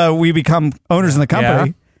as we become owners in the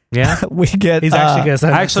company. Yeah, we get. He's actually going to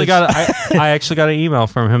send. I actually got an email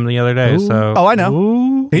from him the other day. Ooh. So I know.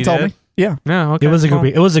 Ooh. He told me. Yeah. Yeah. Okay.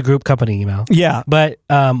 It was a group company email. Yeah. But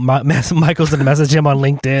Michael's going to message him on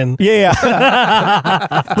LinkedIn. Yeah.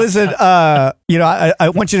 Listen, I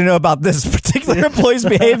want you to know about this particular employee's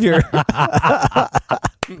behavior.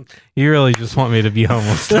 You really just want me to be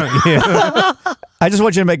homeless, don't you? I just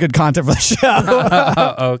want you to make good content for the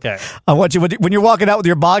show. Okay. I want you, when you're walking out with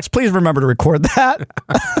your box, please remember to record that.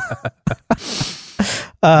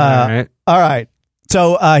 All right.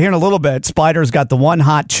 So here in a little bit, Spider's got the one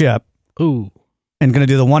hot chip. Ooh. And going to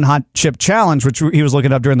do the one hot chip challenge, which he was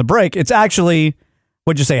looking up during the break. It's actually,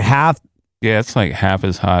 what'd you say, half? Yeah, it's like half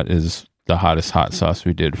as hot as the hottest hot sauce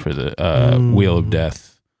we did for the Wheel of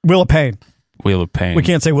Death. Wheel of Pain. Wheel of Pain. We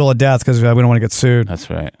can't say Wheel of Death because we don't want to get sued. That's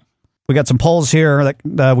right. We got some polls here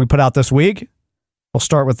that we put out this week. We'll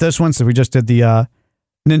start with this one. So we just did the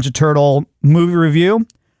Ninja Turtle movie review.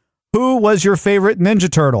 Who was your favorite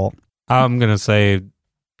Ninja Turtle? I'm going to say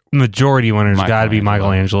majority winner's got to be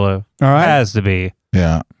Michelangelo. All right. Has to be.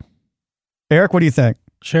 Yeah. Eric, what do you think?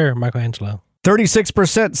 Sure, Michelangelo.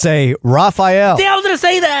 36% say Raphael. I was going to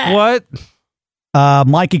say that. What?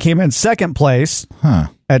 Mikey came in second place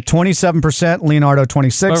at 27%, Leonardo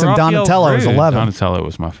 26%, and Donatello is 11%. Donatello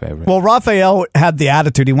was my favorite. Well, Raphael had the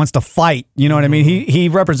attitude. He wants to fight. You know what I mean? He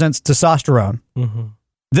represents testosterone. Mm-hmm.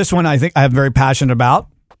 This one I think I'm very passionate about.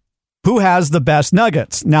 Who has the best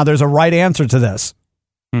nuggets? Now, there's a right answer to this.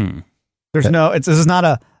 There's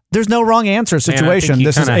no wrong answer situation.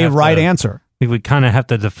 This is a right answer. I think we kind of have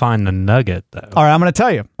to define the nugget, though. All right, I'm going to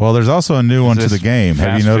tell you. Well, there's also a new one to the game.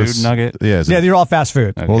 Have you noticed? Food nugget? Yeah, they're all fast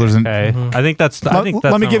food. Okay. Well, there's I think that's. Let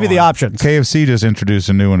me give you the options. KFC just introduced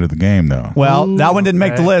a new one to the game, though. Well, that one didn't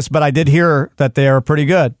make the list, but I did hear that they are pretty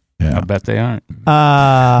good. Yeah, I bet they aren't.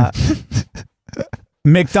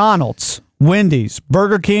 McDonald's, Wendy's,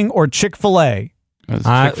 Burger King, or Chick-fil-A?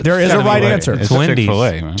 There is a right answer. It's Wendy's.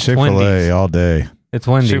 Chick-fil-A, man. Chick-fil-A all day. It's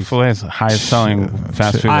Wendy's. Chick-fil-A is the highest selling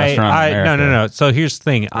fast food restaurant in America. No. So here's the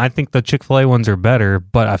thing. I think the Chick-fil-A ones are better,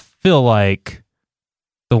 but I feel like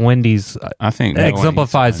the Wendy's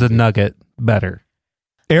exemplifies the nugget better.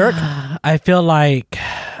 Eric? I feel like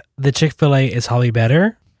the Chick-fil-A is probably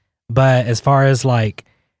better, but as far as like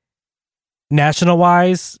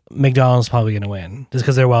national-wise, McDonald's probably going to win just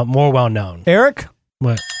because they're more well-known. Eric?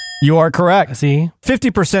 What? You are correct. See?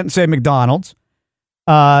 50% say McDonald's.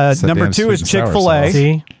 Number 2 is Chick-fil-A.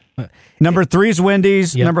 See? Number 3 is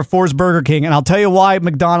Wendy's. Yep. Number 4 is Burger King. And I'll tell you why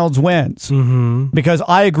McDonald's wins. Mm-hmm. Because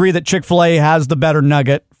I agree that Chick-fil-A has the better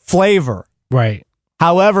nugget flavor. Right.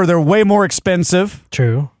 However, they're way more expensive.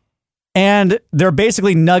 True. and they're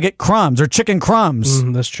basically nugget crumbs or chicken crumbs.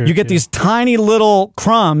 That's true. You get these tiny little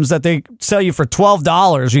crumbs that they sell you for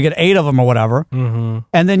 $12. You get 8 of them or whatever. Mm-hmm.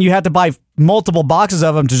 And then you have to buy multiple boxes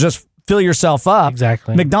of them to just fill yourself up.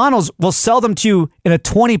 Exactly. McDonald's will sell them to you in a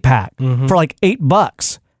 20 pack for like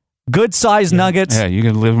 $8. Good sized nuggets. Yeah, you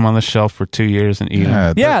can leave them on the shelf for 2 years and eat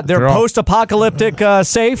them. Yeah, they're post-apocalyptic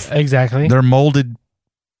safe. Exactly. They're molded,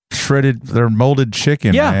 shredded. They're molded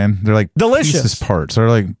chicken, Yeah. man. They're like Delicious. pieces parts. They're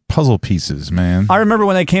like puzzle pieces, man. I remember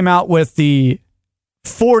when they came out with the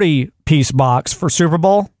 40-piece box for Super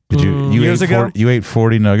Bowl. Did you years ate ago? You ate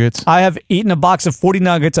 40 nuggets? I have eaten a box of 40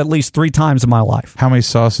 nuggets at least 3 times in my life. How many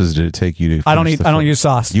sauces did it take you to? I don't use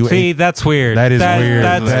sauce. See, that's weird. That is weird.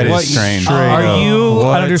 That is strange. Are you?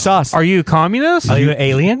 I don't do sauce. Are you communist? Are you an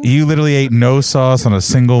alien? You literally ate no sauce on a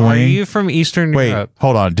single wing. Are you from Eastern Europe?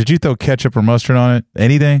 Hold on. Did you throw ketchup or mustard on it?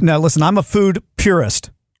 Anything? No, listen, I'm a food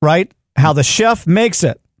purist, right? How the chef makes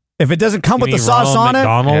it. If it doesn't come with the sauce on it,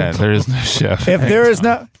 Yeah, there is no chef. if there is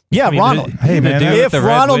no, Ronald. Hey, man. If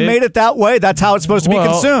Ronald made it that way, that's how it's supposed to be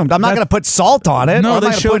consumed. I'm not going to put salt on it. No, I'm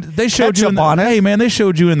not gonna they showed you ketchup on it. Hey, man, they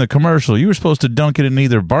showed you in the commercial. You were supposed to dunk it in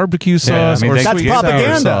either barbecue sauce or that's sweet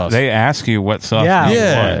propaganda. sauce. They ask you what sauce Yeah. you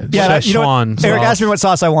Yeah. want. Yeah, you know what? Eric, ask me what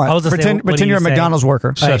sauce I want. I was gonna say, pretend what do you're a you say? McDonald's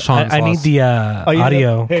worker. I need the you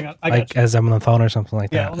audio, hang on, I got like as I'm on the phone or something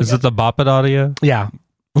like that. Is it the Bop It audio? Yeah.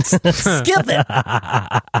 Skip it.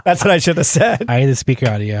 That's what I should have said. I need the speaker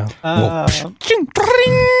audio. And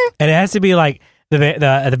it has to be like at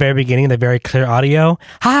the very beginning, the very clear audio.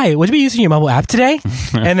 Hi, would you be using your mobile app today?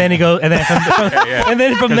 And then it goes, and then and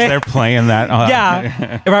then from there they're playing that.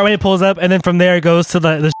 Yeah, right when it pulls up, and then from there it goes to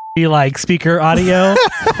the like speaker audio.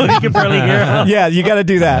 You can barely hear. Yeah, you got to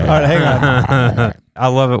do that. All right, hang on. I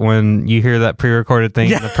love it when you hear that pre-recorded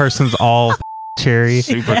thing. And the person's all cherry,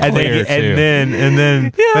 Super and clear, too.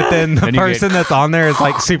 then, but then the Then you person get- that's on there is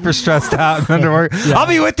like super stressed out and underworked. I'll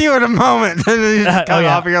be with you in a moment. And then you just cut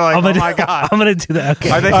off, and you're like, I'm gonna oh my god, I'm gonna do that. Okay.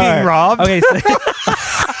 are they All being right. robbed? Okay.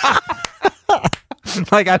 So,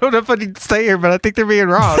 Like, I don't know if I need to stay here, but I think they're being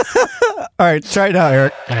robbed. All right, try it out,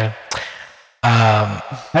 Eric. okay.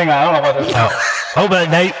 Hang on, I don't know whether. No. Oh, but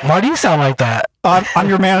now, why do you sound like that? I'm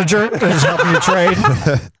your manager. Just helping you trade.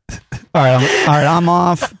 All right, I'm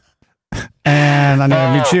off. And I need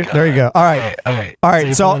to mute you. There you go. All right. Okay. All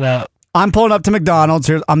right. So, you're pulling up. I'm pulling up to McDonald's.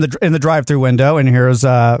 Here, I'm in the drive-through window, and here's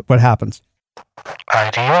what happens. All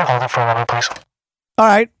right. Do you want to hold it for a moment, please? All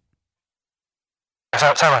right.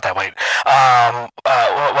 Sorry about that. Wait.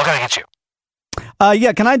 What can I get you?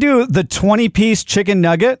 Yeah. Can I do the 20-piece chicken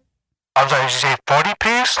nugget? I'm sorry. Did you say 40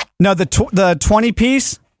 piece? No, the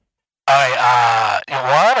 20-piece. All right.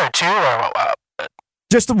 One or two or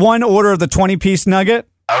Just one order of the 20-piece nugget.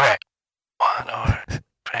 okay. One or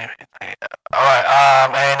maybe. All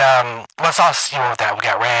right. And what sauce you want with that? We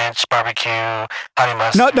got ranch, barbecue, honey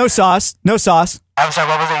mustard. No sauce. No sauce. I'm sorry.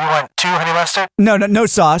 What was it? You want 2 honey mustard? No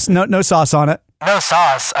sauce. No sauce on it. No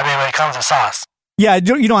sauce. I mean, when it comes to sauce. Yeah,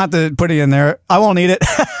 you don't have to put it in there. I won't eat it.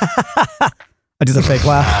 I did a fake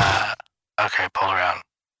laugh. Okay. Pull around.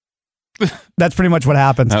 That's pretty much what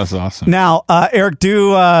happens. That was awesome. Now, Eric,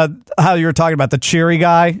 do how you were talking about the cheery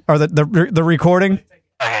guy or the recording.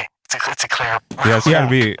 Okay. It's a clear. Yeah, it's gotta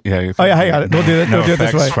be. Yeah. Oh yeah, hang on. We'll do it. No We'll do it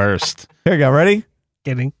this effects way. first. Here you go. Ready?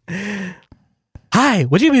 Kidding. Hi.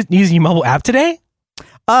 Would you be using your mobile app today?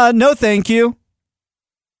 No, thank you.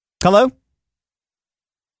 Hello.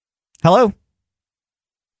 Hello.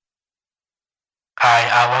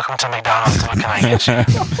 Hi. Welcome to McDonald's. What can I get you?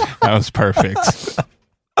 That was perfect.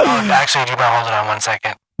 Actually, do you mind holding on 1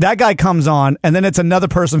 second? That guy comes on, and then it's another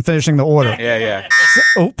person finishing the order. Yeah.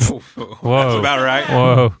 Oh, Whoa, That's about right.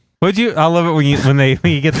 Whoa. Would you? I love it when you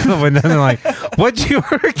get to the window and they're like, "What'd you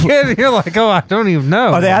order, kid?" And you're like, "Oh, I don't even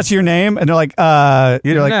know." or they ask you your name, and they're like, You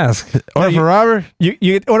you're didn't like, ask. Order for Robert?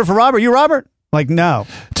 You order for Robert? You Robert? Like, no.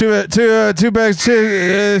 Two bags.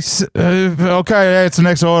 Okay, it's the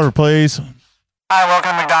next order, please. Hi.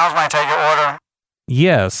 Welcome to McDonald's. May I take your order?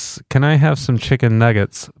 Yes. Can I have some chicken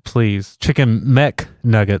nuggets, please? Chicken mech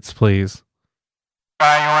nuggets, please. You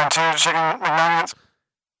want 2 chicken McNuggets?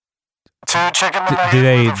 2 chicken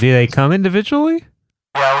McNuggets? Do they come individually?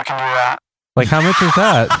 Yeah, we can do that. Like, how much is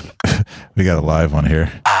that? We got a live one here.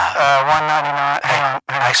 $1.99. Hang on.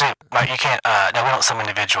 Actually, you can't. No, we don't sell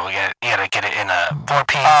individual. You gotta get it in a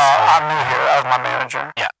 4-piece. I'm new here. I was my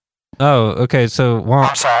manager. Yeah. Oh, okay. So,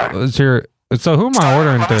 I'm sorry. So who am I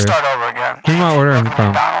ordering Let me through? start over again. Who am I ordering from?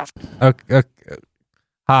 McDonald's. Okay.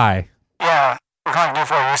 Hi. Yeah. What can I do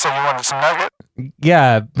for you? You said you wanted some nuggets?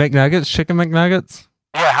 Yeah, McNuggets, chicken McNuggets.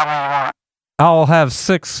 Yeah, how many you want? I'll have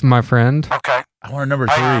 6, my friend. Okay. I want a number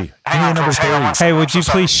 3. Give me a number 3. Hey, would you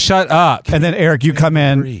please shut up? And then Eric, you come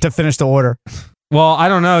in to finish the order. Well, I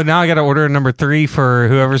don't know. Now I got to order a number 3 for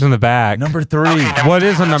whoever's in the back. Number 3. What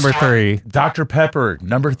is a number 3? Dr. Pepper,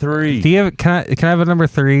 number 3. Do you have? Can I have a number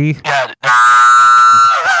 3? Yeah.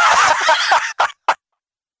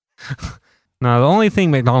 No, the only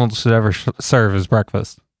thing McDonald's should ever serve is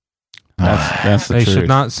breakfast. That's the They truth. should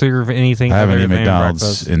not serve anything. I haven't other eaten than McDonald's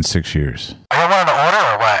breakfast. in 6 years. Are you wanting to order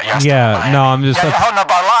or what? Yeah, no, I'm just. You're holding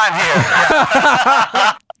up our line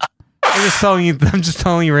here. I'm just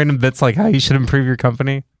telling you random bits like how you should improve your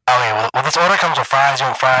company. Okay, well, this order comes with fries. You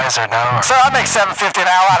want fries or no? So I make $7.50 an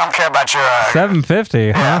hour. I don't care about your.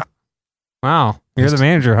 $7.50, huh? Wow, you're the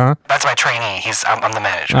manager, huh? That's my trainee. I'm the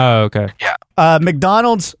manager. Oh, okay. Yeah.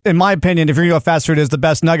 McDonald's, in my opinion, if you're going to go fast food, is the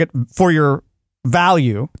best nugget for your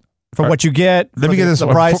value, for what you get. Let me get this the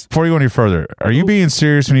price. before you go any further. Are you being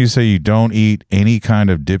serious when you say you don't eat any kind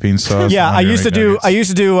of dipping sauce? Yeah, on I your used to do. McNuggets? I used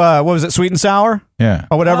to do. What was it? Sweet and sour. Yeah.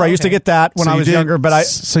 Or whatever. I used to get that when So I you was did- younger. But I.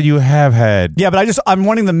 So you have had. Yeah, but I'm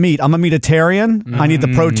wanting the meat. I'm a meatitarian. I need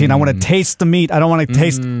the protein. I want to taste the meat. I don't want to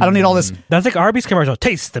taste. I don't need all this. That's like Arby's commercial.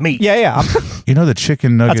 Taste the meat. Yeah, yeah. You know the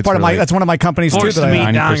chicken nuggets. That's part of are my. like- That's one of my companies Force too. the that I meat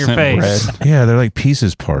own. down your 90% face. bread. Yeah, they're like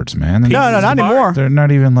pieces parts, man. No, not anymore. They're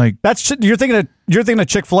not even like. That's you're thinking of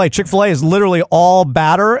Chick-fil-A. Chick-fil-A is literally all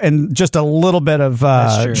batter and just a little bit of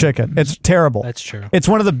true. chicken. It's terrible. That's true. It's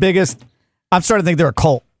one of the biggest. I'm starting to think they're a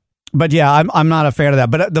cult. But yeah, I'm not a fan of that.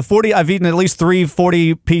 But the 40, I've eaten at least 3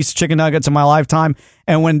 40-piece chicken nuggets in my lifetime.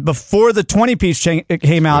 And before the 20-piece it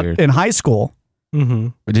came out weird. in high school. Mm-hmm.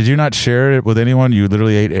 But did you not share it with anyone? You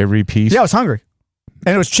literally ate every piece. Yeah, I was hungry,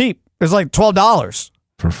 and it was cheap. It was like $12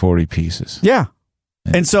 for 40 pieces. Yeah.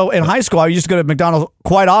 And so in high school, I used to go to McDonald's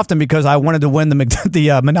quite often because I wanted to win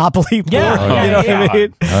the Monopoly board. Yeah. You know what I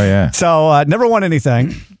mean? Oh yeah. So never won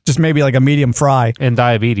anything. Just maybe like a medium fry. And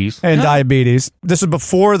diabetes. And diabetes. This was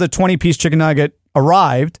before the 20-piece chicken nugget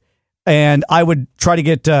arrived, and I would try to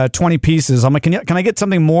get 20 pieces. I'm like, can I get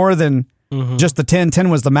something more than just the 10? 10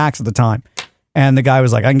 was the max at the time. And the guy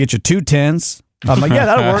was like, I can get you 2 10s. I'm like, yeah,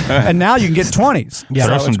 that'll work. And now you can get 20s. Yeah,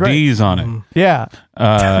 throw some D's on it. Yeah.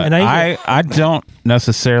 And I don't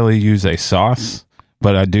necessarily use a sauce,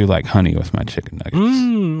 but I do like honey with my chicken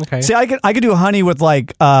nuggets. Okay. See, I could do honey with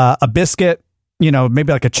like a biscuit,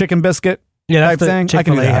 maybe like a chicken biscuit. Yeah, type that's thing. the I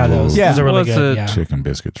can do Chick-fil-A that. had those. Yeah. Those are really What's good. the- Yeah. Chicken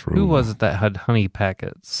biscuits rule. Who was it that had honey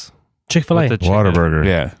packets? Chick-fil-A. With the chicken? Whataburger.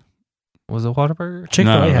 Yeah. Was it Whataburger?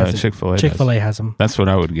 Chick-fil-A No, has them. Chick-fil-A does. Chick-fil-A has them. That's what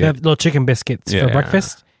I would They get. have little chicken biscuits Yeah. for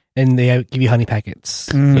breakfast, and they give you honey packets.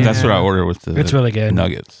 But that's what I order with the It's really good.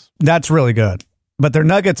 nuggets. That's really good. But their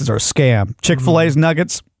nuggets are a scam. Chick-fil-A's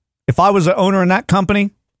nuggets, if I was the owner in that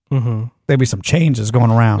company, there'd be some changes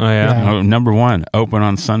going around. Oh, yeah. Oh, number 1, open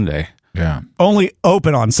on Sunday. Yeah. Only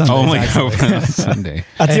open on Sundays. Only actually. open on Sunday.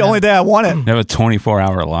 That's the only day I want it. They have a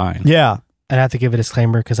 24-hour line. Yeah. I'd have to give a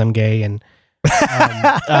disclaimer because I'm gay and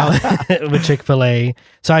with Chick-fil-A,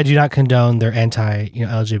 so I do not condone their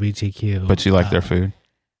anti-LGBTQ. But you like their food?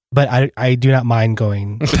 But I do not mind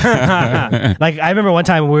going. Like I remember one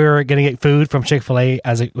time we were getting food from Chick-fil-A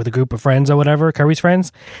with a group of friends or whatever, Kirby's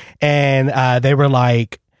friends, and they were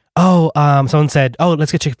like, "Oh, someone said, oh,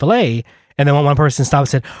 let's get Chick-fil-A." And then one person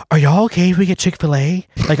stopped and said, "Are y'all okay if we get Chick-fil-A?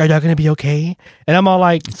 Like, are y'all going to be okay?" And I'm all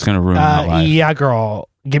like, It's going to ruin my life. "Yeah, girl,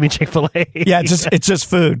 give me Chick-fil-A." Yeah, it's just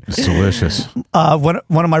food. It's delicious. One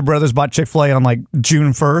of my brothers bought Chick-fil-A on like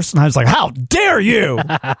June 1st, and I was like, "How dare you?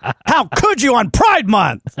 How could you on Pride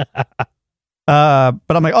Month?" But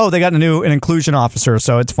I'm like, "Oh, they got an inclusion officer,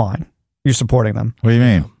 so it's fine. You're supporting them." What do you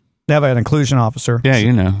mean? They have an inclusion officer. Yeah,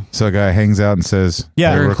 you know. So a guy hangs out and says,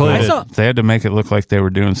 Yeah, "You're included." They had to make it look like they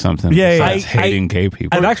were doing something Yeah, yeah. besides hating gay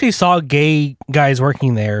people. I've actually saw gay guys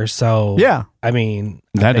working there, so Yeah. I mean,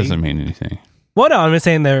 That doesn't mean anything. well, no, I'm just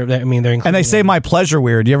saying they're including And they say my pleasure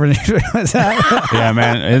weird. You ever is that? Yeah,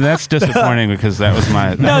 man, and that's disappointing because that was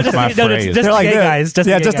my No, just my the- no, phrase. just They're the like gay that. guys. Just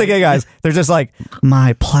yeah, the just the gay guys. They're just like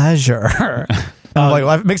my pleasure. I'm like,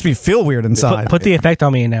 well, it makes me feel weird inside. Put the effect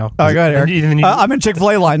on me now. Oh, go ahead, Eric. And you- I'm in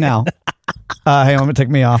Chick-fil-A line now. Hey, I'm gonna take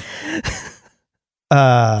me off.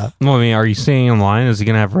 Well, I mean, are you seeing him online? Is he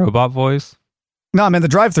going to have robot voice? No, I'm in the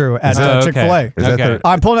drive-thru at Oh, okay. Chick-fil-A. Is that Okay.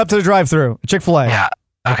 I'm pulling up to the drive-thru, Chick-fil-A. Yeah.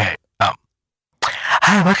 Okay.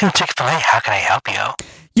 Hi, welcome to Chick-fil-A. How can I help you?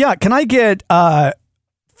 Yeah, can I get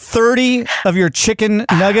 30 of your chicken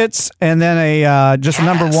nuggets and then a just a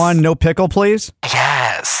number 1, no pickle, please?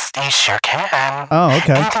 Yes, you sure can. Oh,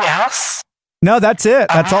 okay. Anything else? No, that's it.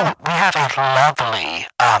 That's all. We have a lovely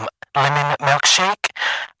lemon milkshake.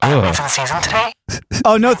 It's in season today.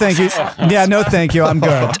 Oh, no, thank you. Yeah, no, thank you. I'm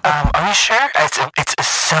good. Are you sure? It's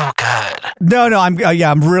so good. No, I'm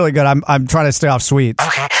really good. I'm trying to stay off sweets.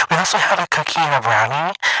 Okay, we also have a cookie and a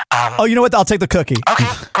brownie. Oh, you know what? I'll take the cookie. Okay,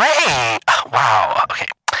 great. Wow. Okay,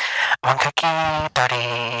 1 cookie,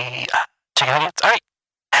 30 chicken nuggets. All right.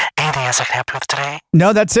 Anything else I can help you with today?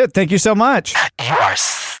 No, that's it. Thank you so much. You are.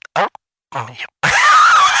 All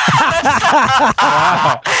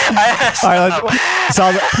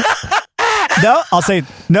right, no, I'll say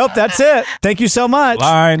nope. That's it. Thank you so much.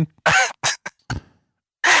 Line. Do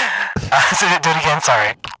it again.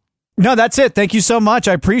 Sorry. No, that's it. Thank you so much.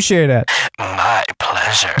 I appreciate it. My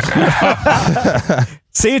pleasure.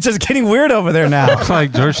 See, it's just getting weird over there now. It's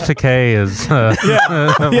like George Takei is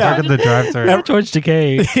working the drive-thru. George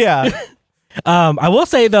Takei. Yeah. I will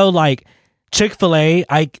say though, like Chick-fil-A,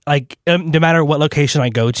 no matter what location I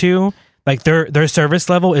go to, like their service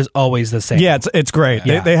level is always the same. Yeah, it's great.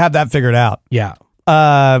 Yeah. They have that figured out. Yeah.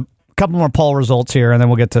 A couple more poll results here, and then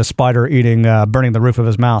we'll get to Spider eating, burning the roof of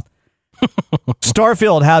his mouth.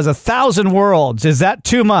 Starfield has 1,000 worlds. Is that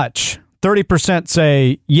too much? 30%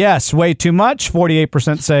 say yes, way too much.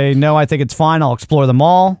 48% say no, I think it's fine. I'll explore them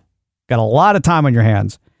all. Got a lot of time on your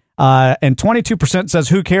hands. And 22% says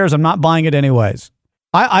who cares? I'm not buying it anyways.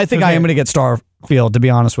 I think I am going to get Starfield, to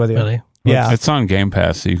be honest with you. Really? Yeah. It's on Game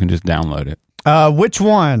Pass, so you can just download it. Which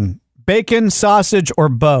one? Bacon, sausage, or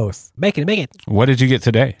both? Bacon. What did you get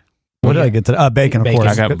today? What did I get today? Bacon, of course.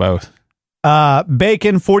 I got both.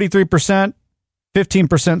 Bacon, 43%,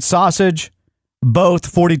 15% sausage,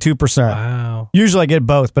 both 42%. Wow. Usually I get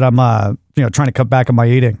both, but I'm trying to cut back on my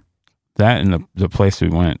eating. That and the place we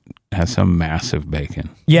went has some massive bacon.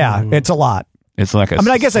 Yeah, it's a lot. It's like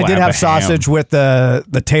I guess I did have sausage with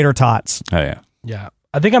the tater tots. Oh yeah. Yeah.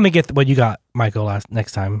 I think I'm gonna get what you got, Michael,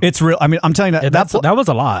 next time. It's real. I mean, I'm telling you that was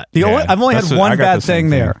a lot. I've only had one bad thing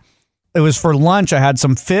there. It was for lunch. I had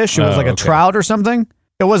some fish. It was like a trout or something.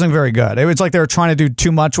 It wasn't very good. It was like they were trying to do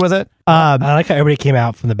too much with it. I like how everybody came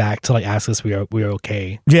out from the back to like ask us we were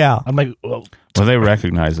okay. Yeah. I'm like, well, they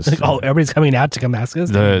recognize us. Like, everybody's coming out to come ask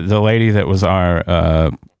us. The lady that was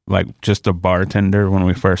our just a bartender when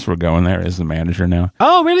we first were going there is the manager now.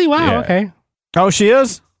 Oh, really? Wow. Yeah. Okay. Oh, she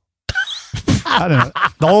is? I don't know.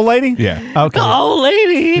 The old lady? Yeah. Okay. The old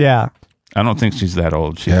lady? Yeah. I don't think she's that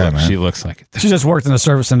old. She looks like it. She just worked in the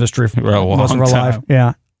service industry for most of her life.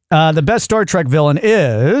 Yeah. The best Star Trek villain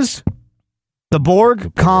is the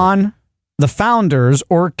Borg, Khan, the Founders,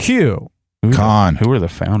 or Q. Khan. Who were the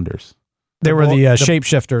Founders? They were the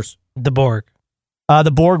shapeshifters. The Borg.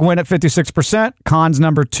 The Borg win at 56%. Khan's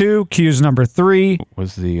number 2. Q's number 3.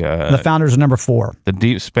 Was the Founders are number 4. The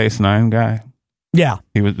Deep Space Nine guy? Yeah.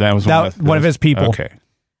 That was one of his people. Okay.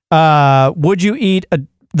 Would you eat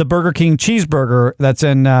the Burger King cheeseburger that's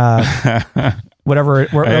in whatever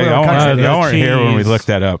country? Y'all weren't here when we looked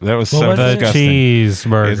that up. That was so disgusting.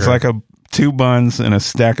 Cheeseburger. It's like 2 buns and a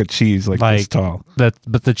stack of cheese like this tall.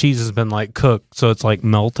 But the cheese has been like cooked, so it's like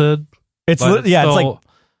melted. It's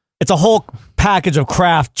a whole package of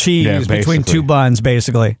Kraft cheese between 2 buns,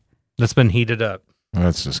 basically. That's been heated up.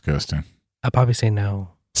 That's disgusting. I'd probably say no.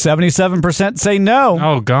 77% say no.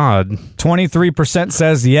 Oh, God. 23%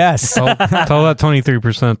 says yes. Tell that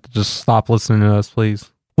 23% to just stop listening to us, please.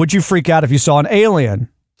 Would you freak out if you saw an alien?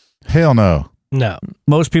 Hell no. No.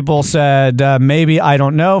 Most people said maybe, I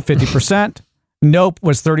don't know, 50%. Nope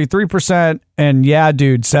was 33%. And yeah,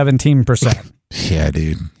 dude, 17%. Yeah,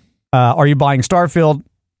 dude. Are you buying Starfield?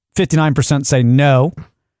 59% say no.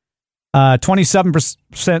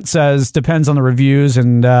 27% says depends on the reviews,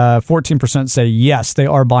 and 14% say yes, they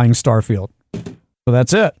are buying Starfield. So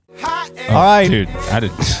that's it. All right. Dude, I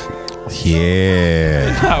did.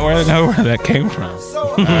 Yeah. I know where that came from.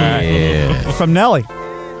 Yeah. From Nelly.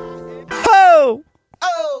 Ho!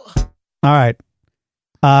 All right.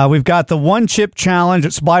 We've got the 1 chip challenge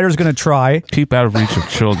that Spider's going to try. Keep out of reach of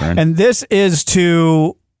children. And this is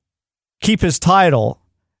to keep his title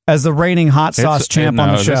as the reigning hot sauce champ on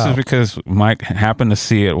the show. This is because Mike happened to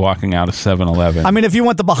see it walking out of 7-Eleven. I mean, if you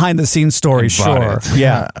want the behind the scenes story, sure. It.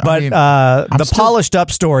 Yeah. But the polished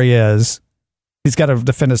up story is he's got to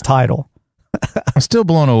defend his title. I'm still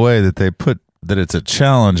blown away that they put that it's a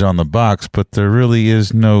challenge on the box, but there really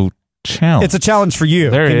is no challenge. It's a challenge for you.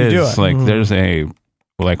 There Can is. you do it? There's a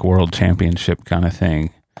world championship kind of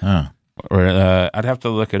thing. Huh. Or I'd have to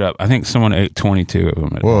look it up. I think someone ate 22 of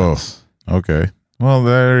them at once. Okay. Well,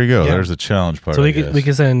 there you go. Yeah. There's the challenge part. So we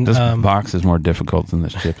can send this box is more difficult than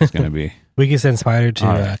this chip is going to be. We can send Spider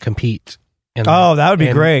to compete. That would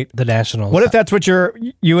be great. The nationals. What if that's what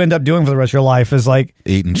you end up doing for the rest of your life? Is like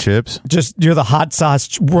eating chips? Just you're the hot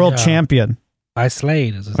sauce world champion. I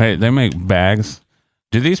slayed. Wait, they make bags.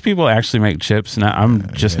 Do these people actually make chips? Now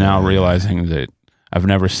I'm just now realizing that I've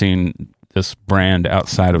never seen this brand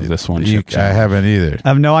outside of this one. I haven't either. I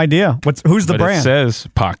have no idea. Who's the But brand? It says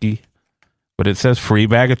Pocky, but it says free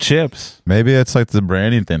bag of chips. Maybe it's like the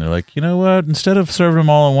branding thing. They're like, you know what? Instead of serving them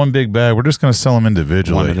all in one big bag, we're just going to sell them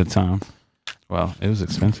individually. One at a time. Well, it was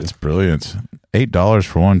expensive. It's brilliant. $8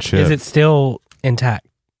 for one chip. Is it still intact,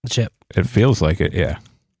 the chip? It feels like it, yeah.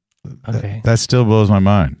 Okay. That still blows my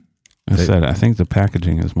mind. I think the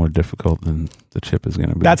packaging is more difficult than the chip is going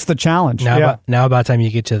to be. That's the challenge. Now, now by the time you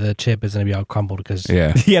get to the chip, it's going to be all crumbled because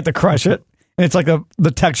you have to crush it. And it's like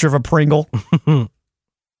the texture of a Pringle.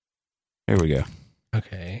 Here we go.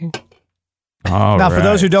 Okay. All For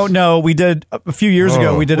those who don't know, we did a few years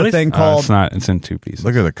ago. We did a thing called. It's in two pieces.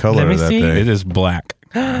 Look at the color of that thing. It is black.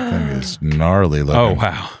 That thing is gnarly looking. Oh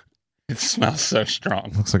wow! It smells so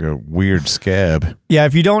strong. Looks like a weird scab. Yeah,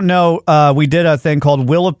 if you don't know, we did a thing called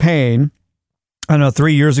Wheel of Pain. I don't know,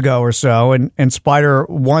 3 years ago or so, and Spider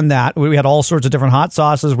won that. We had all sorts of different hot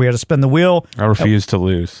sauces. We had to spin the wheel. I refuse to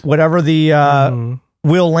lose. Whatever the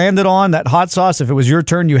wheel landed on, that hot sauce, if it was your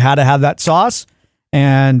turn, you had to have that sauce.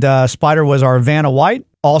 And Spider was our Vanna White,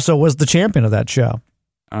 also was the champion of that show.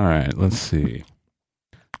 All right, let's see.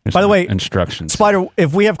 There's By the way, instructions. Spider,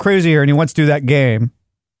 if we have Crazy here and he wants to do that game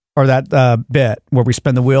or that bit where we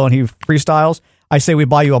spin the wheel and he freestyles, I say we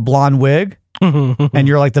buy you a blonde wig and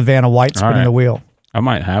you're like the Vanna White spinning the wheel. I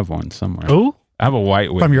might have one somewhere. Ooh? I have a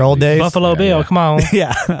white wig. From your old days? Buffalo Bill, come on.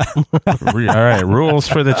 Yeah. All right, rules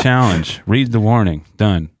for the challenge. Read the warning.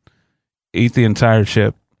 Done. Eat the entire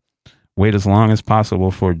chip. Wait as long as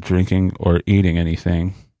possible for drinking or eating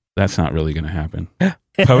anything. That's not really going to happen.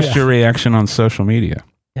 Post your reaction on social media.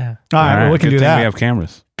 Yeah. All right, well, we can good do thing that. We have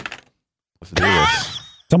cameras. Let's do this.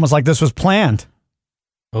 It's almost like this was planned.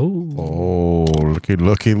 Oh,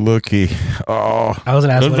 looky. Oh. I was going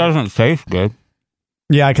to ask This doesn't taste good.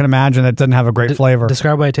 Yeah, I can imagine it doesn't have a great flavor.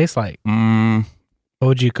 Describe what it tastes like. Mm, What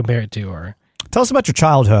would you compare it to? Or Tell us about your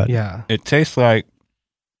childhood. yeah. it tastes like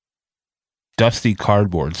dusty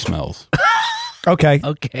cardboard smells. Okay.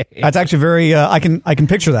 Okay. That's actually very, I can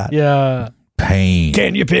picture that. Yeah. Pain.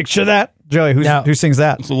 Can you picture that? Joey, Now- who sings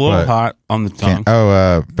that? It's a little What? hot on the tongue.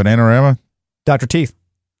 Bananarama? Dr. Teeth.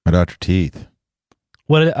 Dr. Teeth.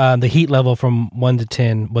 What the heat level from 1 to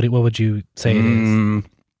 10? What would you say it is?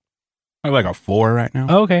 I'm like a 4 right now.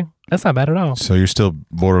 Oh, okay, that's not bad at all. So you're still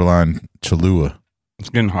borderline Cholula. It's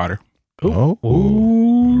getting hotter. Oh.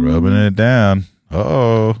 Rubbing it down.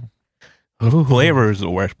 Uh-oh. The flavor is the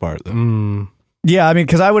worst part, though. Yeah, I mean,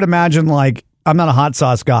 because I would imagine, like, I'm not a hot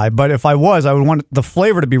sauce guy, but if I was, I would want the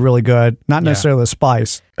flavor to be really good, not necessarily the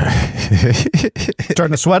spice.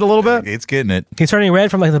 Starting to sweat a little bit? It's getting it. He's turning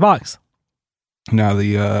red from like the box. Now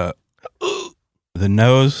the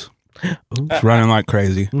nose is running like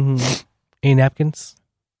crazy. Any napkins?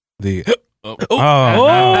 The Oh,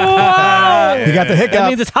 no. You got the hiccup. That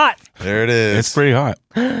means it's hot. There it is. It's pretty hot.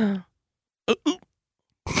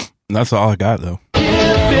 That's all I got, though.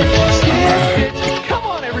 Come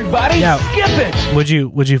on, everybody, Now- skip it.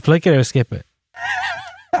 Would you flick it or skip it?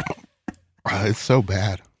 It's so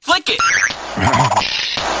bad. Flick it.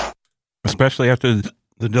 Especially after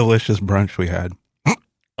the delicious brunch we had.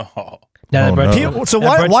 Now, Oh, that brunch- no. So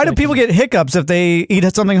that brunch why do gonna- people get hiccups if they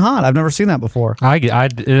eat something hot? I've never seen that before. It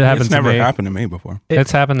happens It's to never me. happened to me before.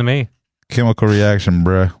 It's happened to me. Chemical reaction,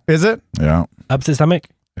 bruh. Is it? Yeah. upset stomach?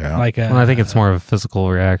 Yeah. Like Well, I think it's more of a physical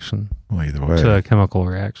reaction Well, either way. to a chemical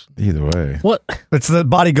reaction. Either way. what? It's the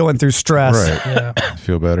body going through stress. Right. Yeah.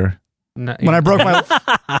 Feel better? No, When I broke my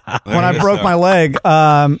my leg,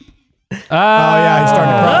 yeah, he's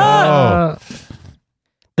starting to cry.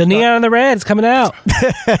 The neon and the red is coming out.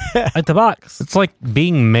 Like the box. It's like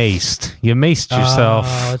being maced. You maced yourself.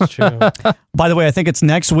 Oh, that's true. By the way, I think it's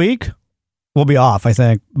next week. We'll be off, I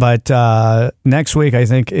think. But next week, I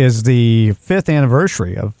think, is the 5th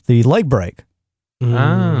anniversary of the leg break.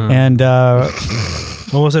 Ah. And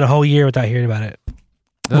Almost in a whole year without hearing about it.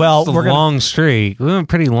 well, It's a we're gonna. long streak. We went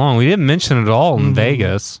pretty long. We didn't mention it at all in Mhm.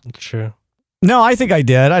 Vegas. That's true. No, I think I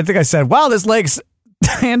did. I think I said, "Wow, this leg's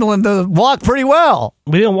handling the walk pretty well."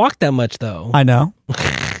 We didn't walk that much though. I know.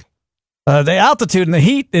 The altitude and the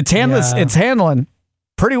heat, it's handling, Yeah. it's handling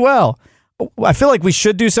pretty well. I feel like we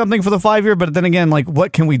should do something for the 5-year, but then again, like,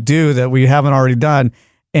 what can we do that we haven't already done?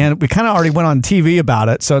 And we kind of already went on TV about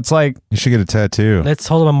it, so it's like You should get a tattoo. Let's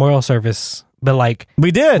hold a memorial service, but like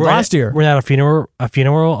we did we're last year. We're at a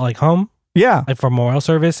funeral like home, Yeah, like for a memorial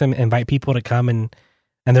service, and invite people to come and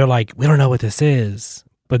they're like, we don't know what this is,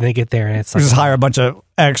 but they get there and it's we like just hire a bunch of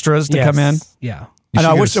extras to Yes. come in. Yeah. I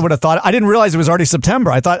know. I should wish get I would have thought. I didn't realize it was already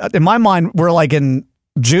September. I thought in my mind we're like in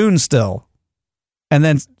June still, and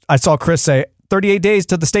then I saw Chris say 38 days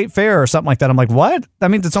to the state fair or something like that. I'm like, what?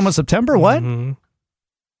 That means it's almost September. What? Mhm.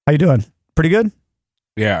 How you doing? Pretty good?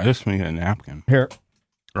 Yeah, just me a napkin. Here.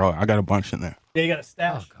 Oh, I got a bunch in there. Yeah, you got a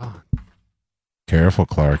stash. Oh, God. Careful,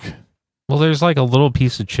 Clark. Well, there's like a little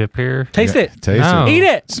piece of chip here. Taste it. Taste No. it. Eat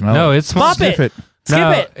it. Smell No, it. it smells. Pop it. Sniff it. Skip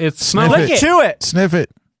No, it. it smells. Lick it. Chew it. Sniff it.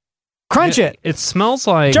 Crunch it. It smells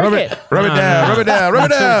like. Jerk it. Rub it down. Rub it down. Rub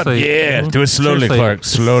it down. Seriously. Yeah. Do it slowly, Seriously. Clark.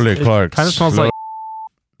 Slowly, Clark. Kind of smells Slow- like.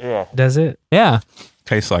 Yeah. Does it? Yeah.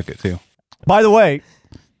 Tastes like it too. By the way,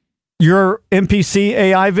 your NPC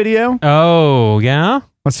AI video, Oh yeah.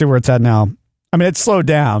 let's see where it's at now. I mean, it's slowed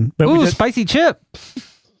down, but we Ooh, did spicy chip.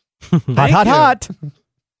 hot.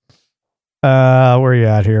 Where are you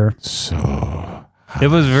at here? So It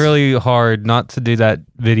was really hard not to do that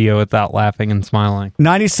video without laughing and smiling.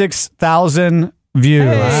 96,000 views.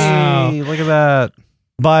 Hey, look at that.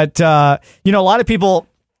 But, you know, a lot of people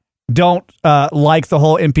don't like the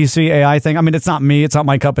whole NPC AI thing. I mean, it's not me. It's not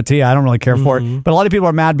my cup of tea. I don't really care for it. But a lot of people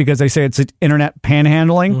are mad because they say it's internet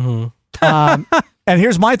panhandling. And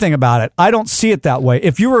here's my thing about it. I don't see it that way.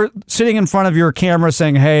 If you were sitting in front of your camera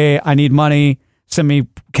saying, hey, I need money, send me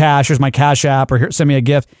cash, here's my Cash App, or here, send me a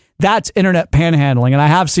gift, that's internet panhandling. And I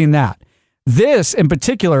have seen that. This in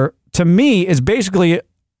particular, to me, is basically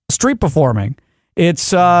street performing.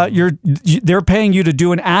 It's they're paying you to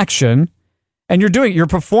do an action, and you're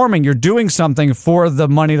performing, you're doing something for the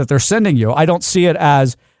money that they're sending you. I don't see it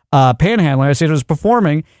as panhandling. I see it as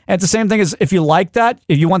performing. And it's the same thing as if you like that,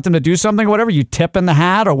 if you want them to do something or whatever, you tip in the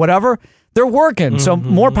hat or whatever, they're working. So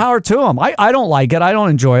more power to them. I don't like it. I don't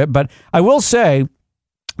enjoy it. But I will say,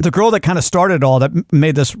 the girl that kind of started it all, that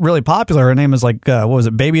made this really popular, her name is like, what was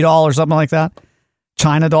it, Baby Doll or something like that?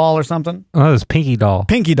 China Doll or something? Oh, it was Pinky Doll.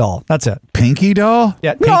 Pinky Doll. That's it. Pinky Doll?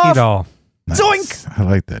 Yeah. Pinky Doll. Nice. Zoink! I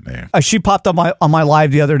like that name. She popped up on my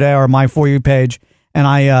live the other day, or my For You page, and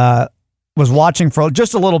I was watching for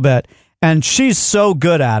just a little bit, and she's so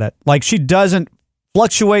good at it. Like, she doesn't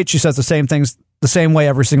fluctuate. She says the same things the same way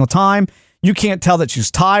every single time. You can't tell that she's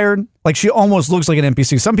tired. Like, she almost looks like an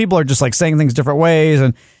NPC. Some people are just like saying things different ways,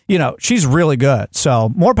 and you know, she's really good. So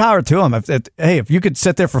more power to them. If you could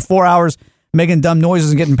sit there for 4 hours making dumb noises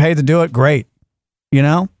and getting paid to do it, great. You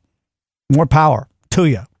know, more power to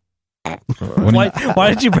you. Why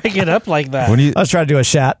did you break it up like that? Let's try to do a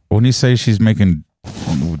chat. When you say she's making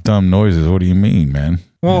dumb noises, what do you mean, man?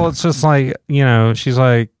 Well, it's just like, you know, she's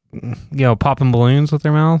like, you know, popping balloons with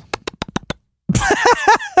her mouth.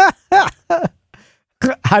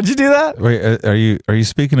 How'd you do that? Wait, are you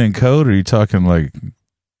speaking in code, or are you talking like?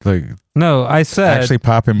 No, I said actually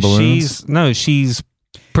popping balloons. She's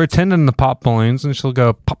pretending to pop balloons, and she'll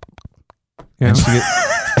go pop. You know?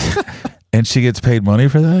 And she gets paid money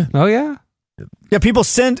for that. Oh yeah. Yeah, people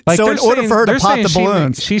send. Like, so in order for her to pop the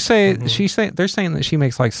balloons, they're saying that she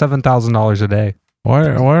makes like $7,000 a day. Why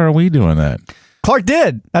are we doing that? Clark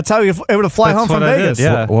did. That's how he was able to fly home from Vegas.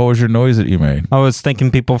 Yeah. What was your noise that you made? I was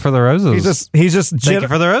thanking people for the roses. He's just thank you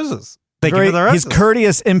for the roses. Thank you for the roses. He's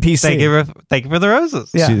courteous NPC. Thank you for the roses.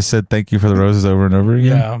 Yeah. She said thank you for the roses over and over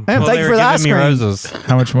again. Yeah. And thank you for the ice cream. Roses.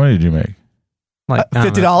 How much money did you make? Like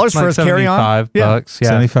 $50 for his carry-on. $75. Yeah.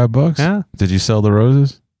 $75. Yeah. Did you sell the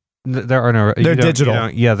roses? There are no. They're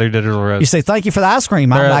digital. Yeah, they're digital roses. You say thank you for the ice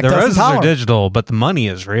cream. I'm lactose the roses intolerant. are digital, but the money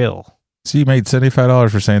is real. So you made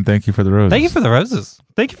 $75 for saying thank you for the roses. Thank you for the roses.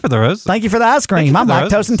 Thank you for the roses. Thank you for the ice cream. I'm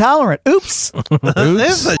lactose intolerant. Oops.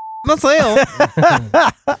 This is a sale.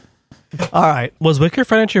 All right. Was wicker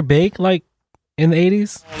furniture big like in the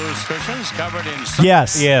 80s?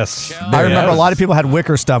 Yes. Yes. I remember a lot of people had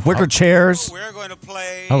wicker stuff, wicker chairs.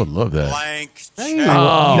 I would love that.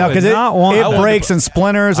 No, because it breaks and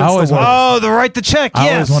splinters. It's the worst. the write the check. I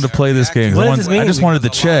Yes. always wanted to play this game. What does this mean? I just wanted the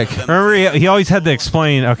check. Remember, he always had to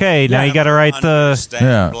explain. Okay, now you got to write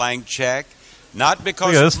the blank check, not Look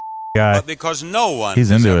because at this guy. but because no one He's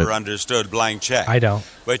has into ever it. understood blank check. I don't.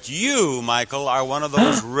 But you, Michael, are one of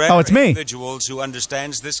those rare it's me. individuals who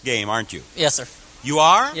understands this game, aren't you? Yes, sir. You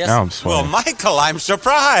are? Yes. I'm sorry. Well, Michael, I'm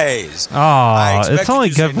surprised. Oh, expected it's only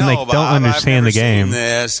you to good say, when they "No, don't Bob, understand the I've never game. seen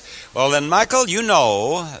this. Well, then, Michael, you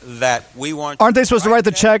know that we want. Aren't they supposed to write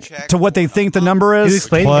the check to what they think the number is? He's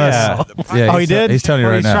explaining Plus- it. Yeah, Oh, he did? He's telling you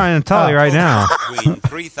Well, right he's now. trying to tell you right now. Between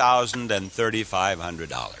 $3,000 and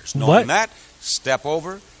 $3,500. Knowing What? that, step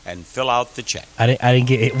over and fill out the check. I didn't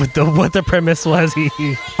get it with what the premise was.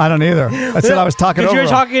 I don't either. I said I was talking over You were him.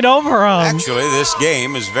 talking over him. Actually, this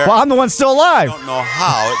game is very. Well, I'm the one still I alive. don't know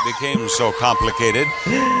how it became so complicated,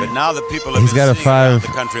 but now that people have He's been got a seeing around five-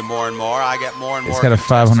 the country more and more, I get more and more. He's got a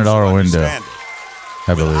 $500 contestants who window, understand it.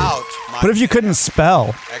 I believe. Without my What if you couldn't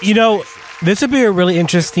spell? You know, this would be a really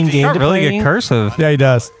interesting game Got to really play. good cursive. Yeah, he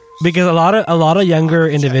does. Because a lot of younger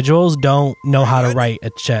individuals don't know how to write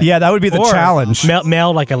a check. Yeah, that would be the challenge.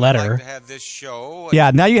 Mail like a letter.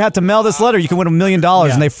 Yeah, now you have to mail this letter. You can win $1 million,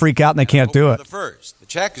 and they freak out and they can't do it. The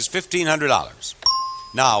check is $1,500.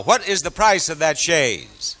 Now, what is the price of that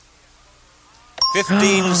chaise?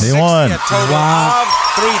 $1,560, won. a total of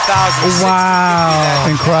 $3,060. Wow.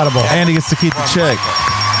 Incredible. And he gets to keep the check.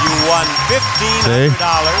 You won $1,500.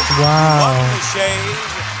 Wow. You won the chaise,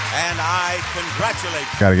 and I congratulate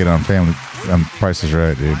you. Got to get on Family Price is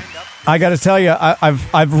Right, dude. I got to tell you,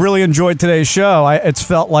 I've really enjoyed today's show. It's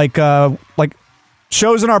felt like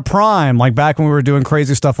shows in our prime, like back when we were doing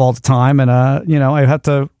crazy stuff all the time. And I have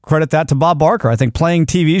to credit that to Bob Barker. I think playing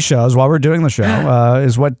TV shows while we're doing the show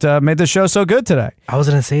is what made the show so good today. I was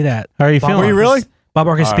going to say that. How are you feeling? Were you really? Bob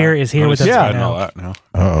Barker's spirit is here with us right now.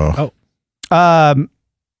 Uh-oh.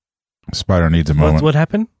 Spider needs a moment. What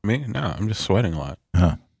happened? Me? No, I'm just sweating a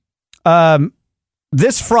lot.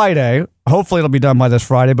 This Friday, hopefully it'll be done by this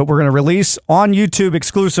Friday, but we're going to release on YouTube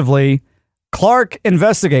exclusively Clark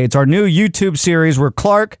Investigates, our new YouTube series where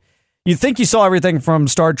Clark, you think you saw everything from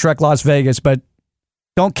Star Trek Las Vegas, but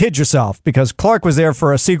don't kid yourself, because Clark was there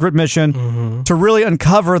for a secret mission to really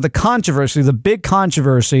uncover the controversy, the big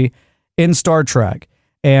controversy in Star Trek.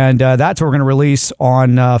 And that's what we're going to release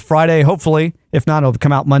on Friday, hopefully. If not, it'll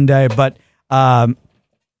come out Monday. But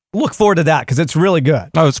look forward to that because it's really good.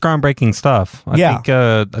 Oh, it's groundbreaking stuff.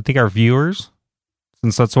 I think our viewers,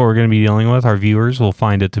 since that's what we're going to be dealing with, our viewers will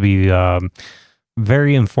find it to be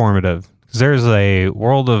very informative. Because there's a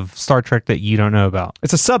world of Star Trek that you don't know about.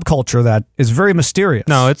 It's a subculture that is very mysterious.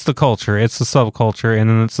 No, it's the culture. It's the subculture, and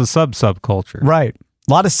then it's the subculture. Right.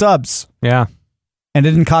 A lot of subs. Yeah. And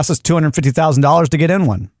it didn't cost us $250,000 to get in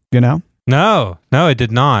one, you know? No, it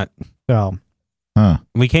did not. So,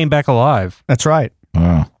 we came back alive. That's right.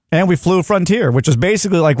 Wow. And we flew Frontier, which is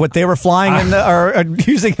basically like what they were flying in or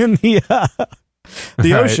using in the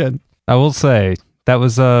ocean. I will say that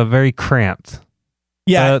was very cramped.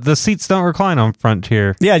 Yeah. The seats don't recline on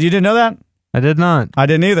Frontier. Yeah, you didn't know that? I did not. I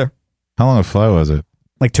didn't either. How long a flight was it?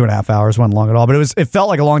 Like 2.5 hours, wasn't long at all. But it felt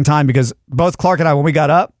like a long time because both Clark and I, when we got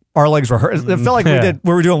up, our legs were hurt. It felt like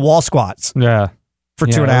we were doing wall squats. Yeah. For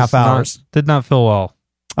 2.5 hours. Did not feel well.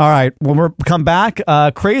 All right. When we come back,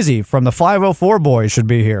 Crazy from the 504 Boys should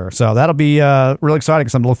be here. So that'll be really exciting,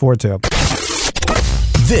 something to look forward to.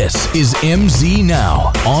 This is MZ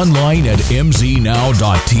Now, online at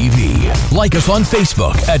mznow.tv. Like us on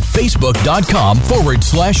Facebook at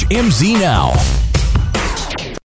facebook.com/MZ Now.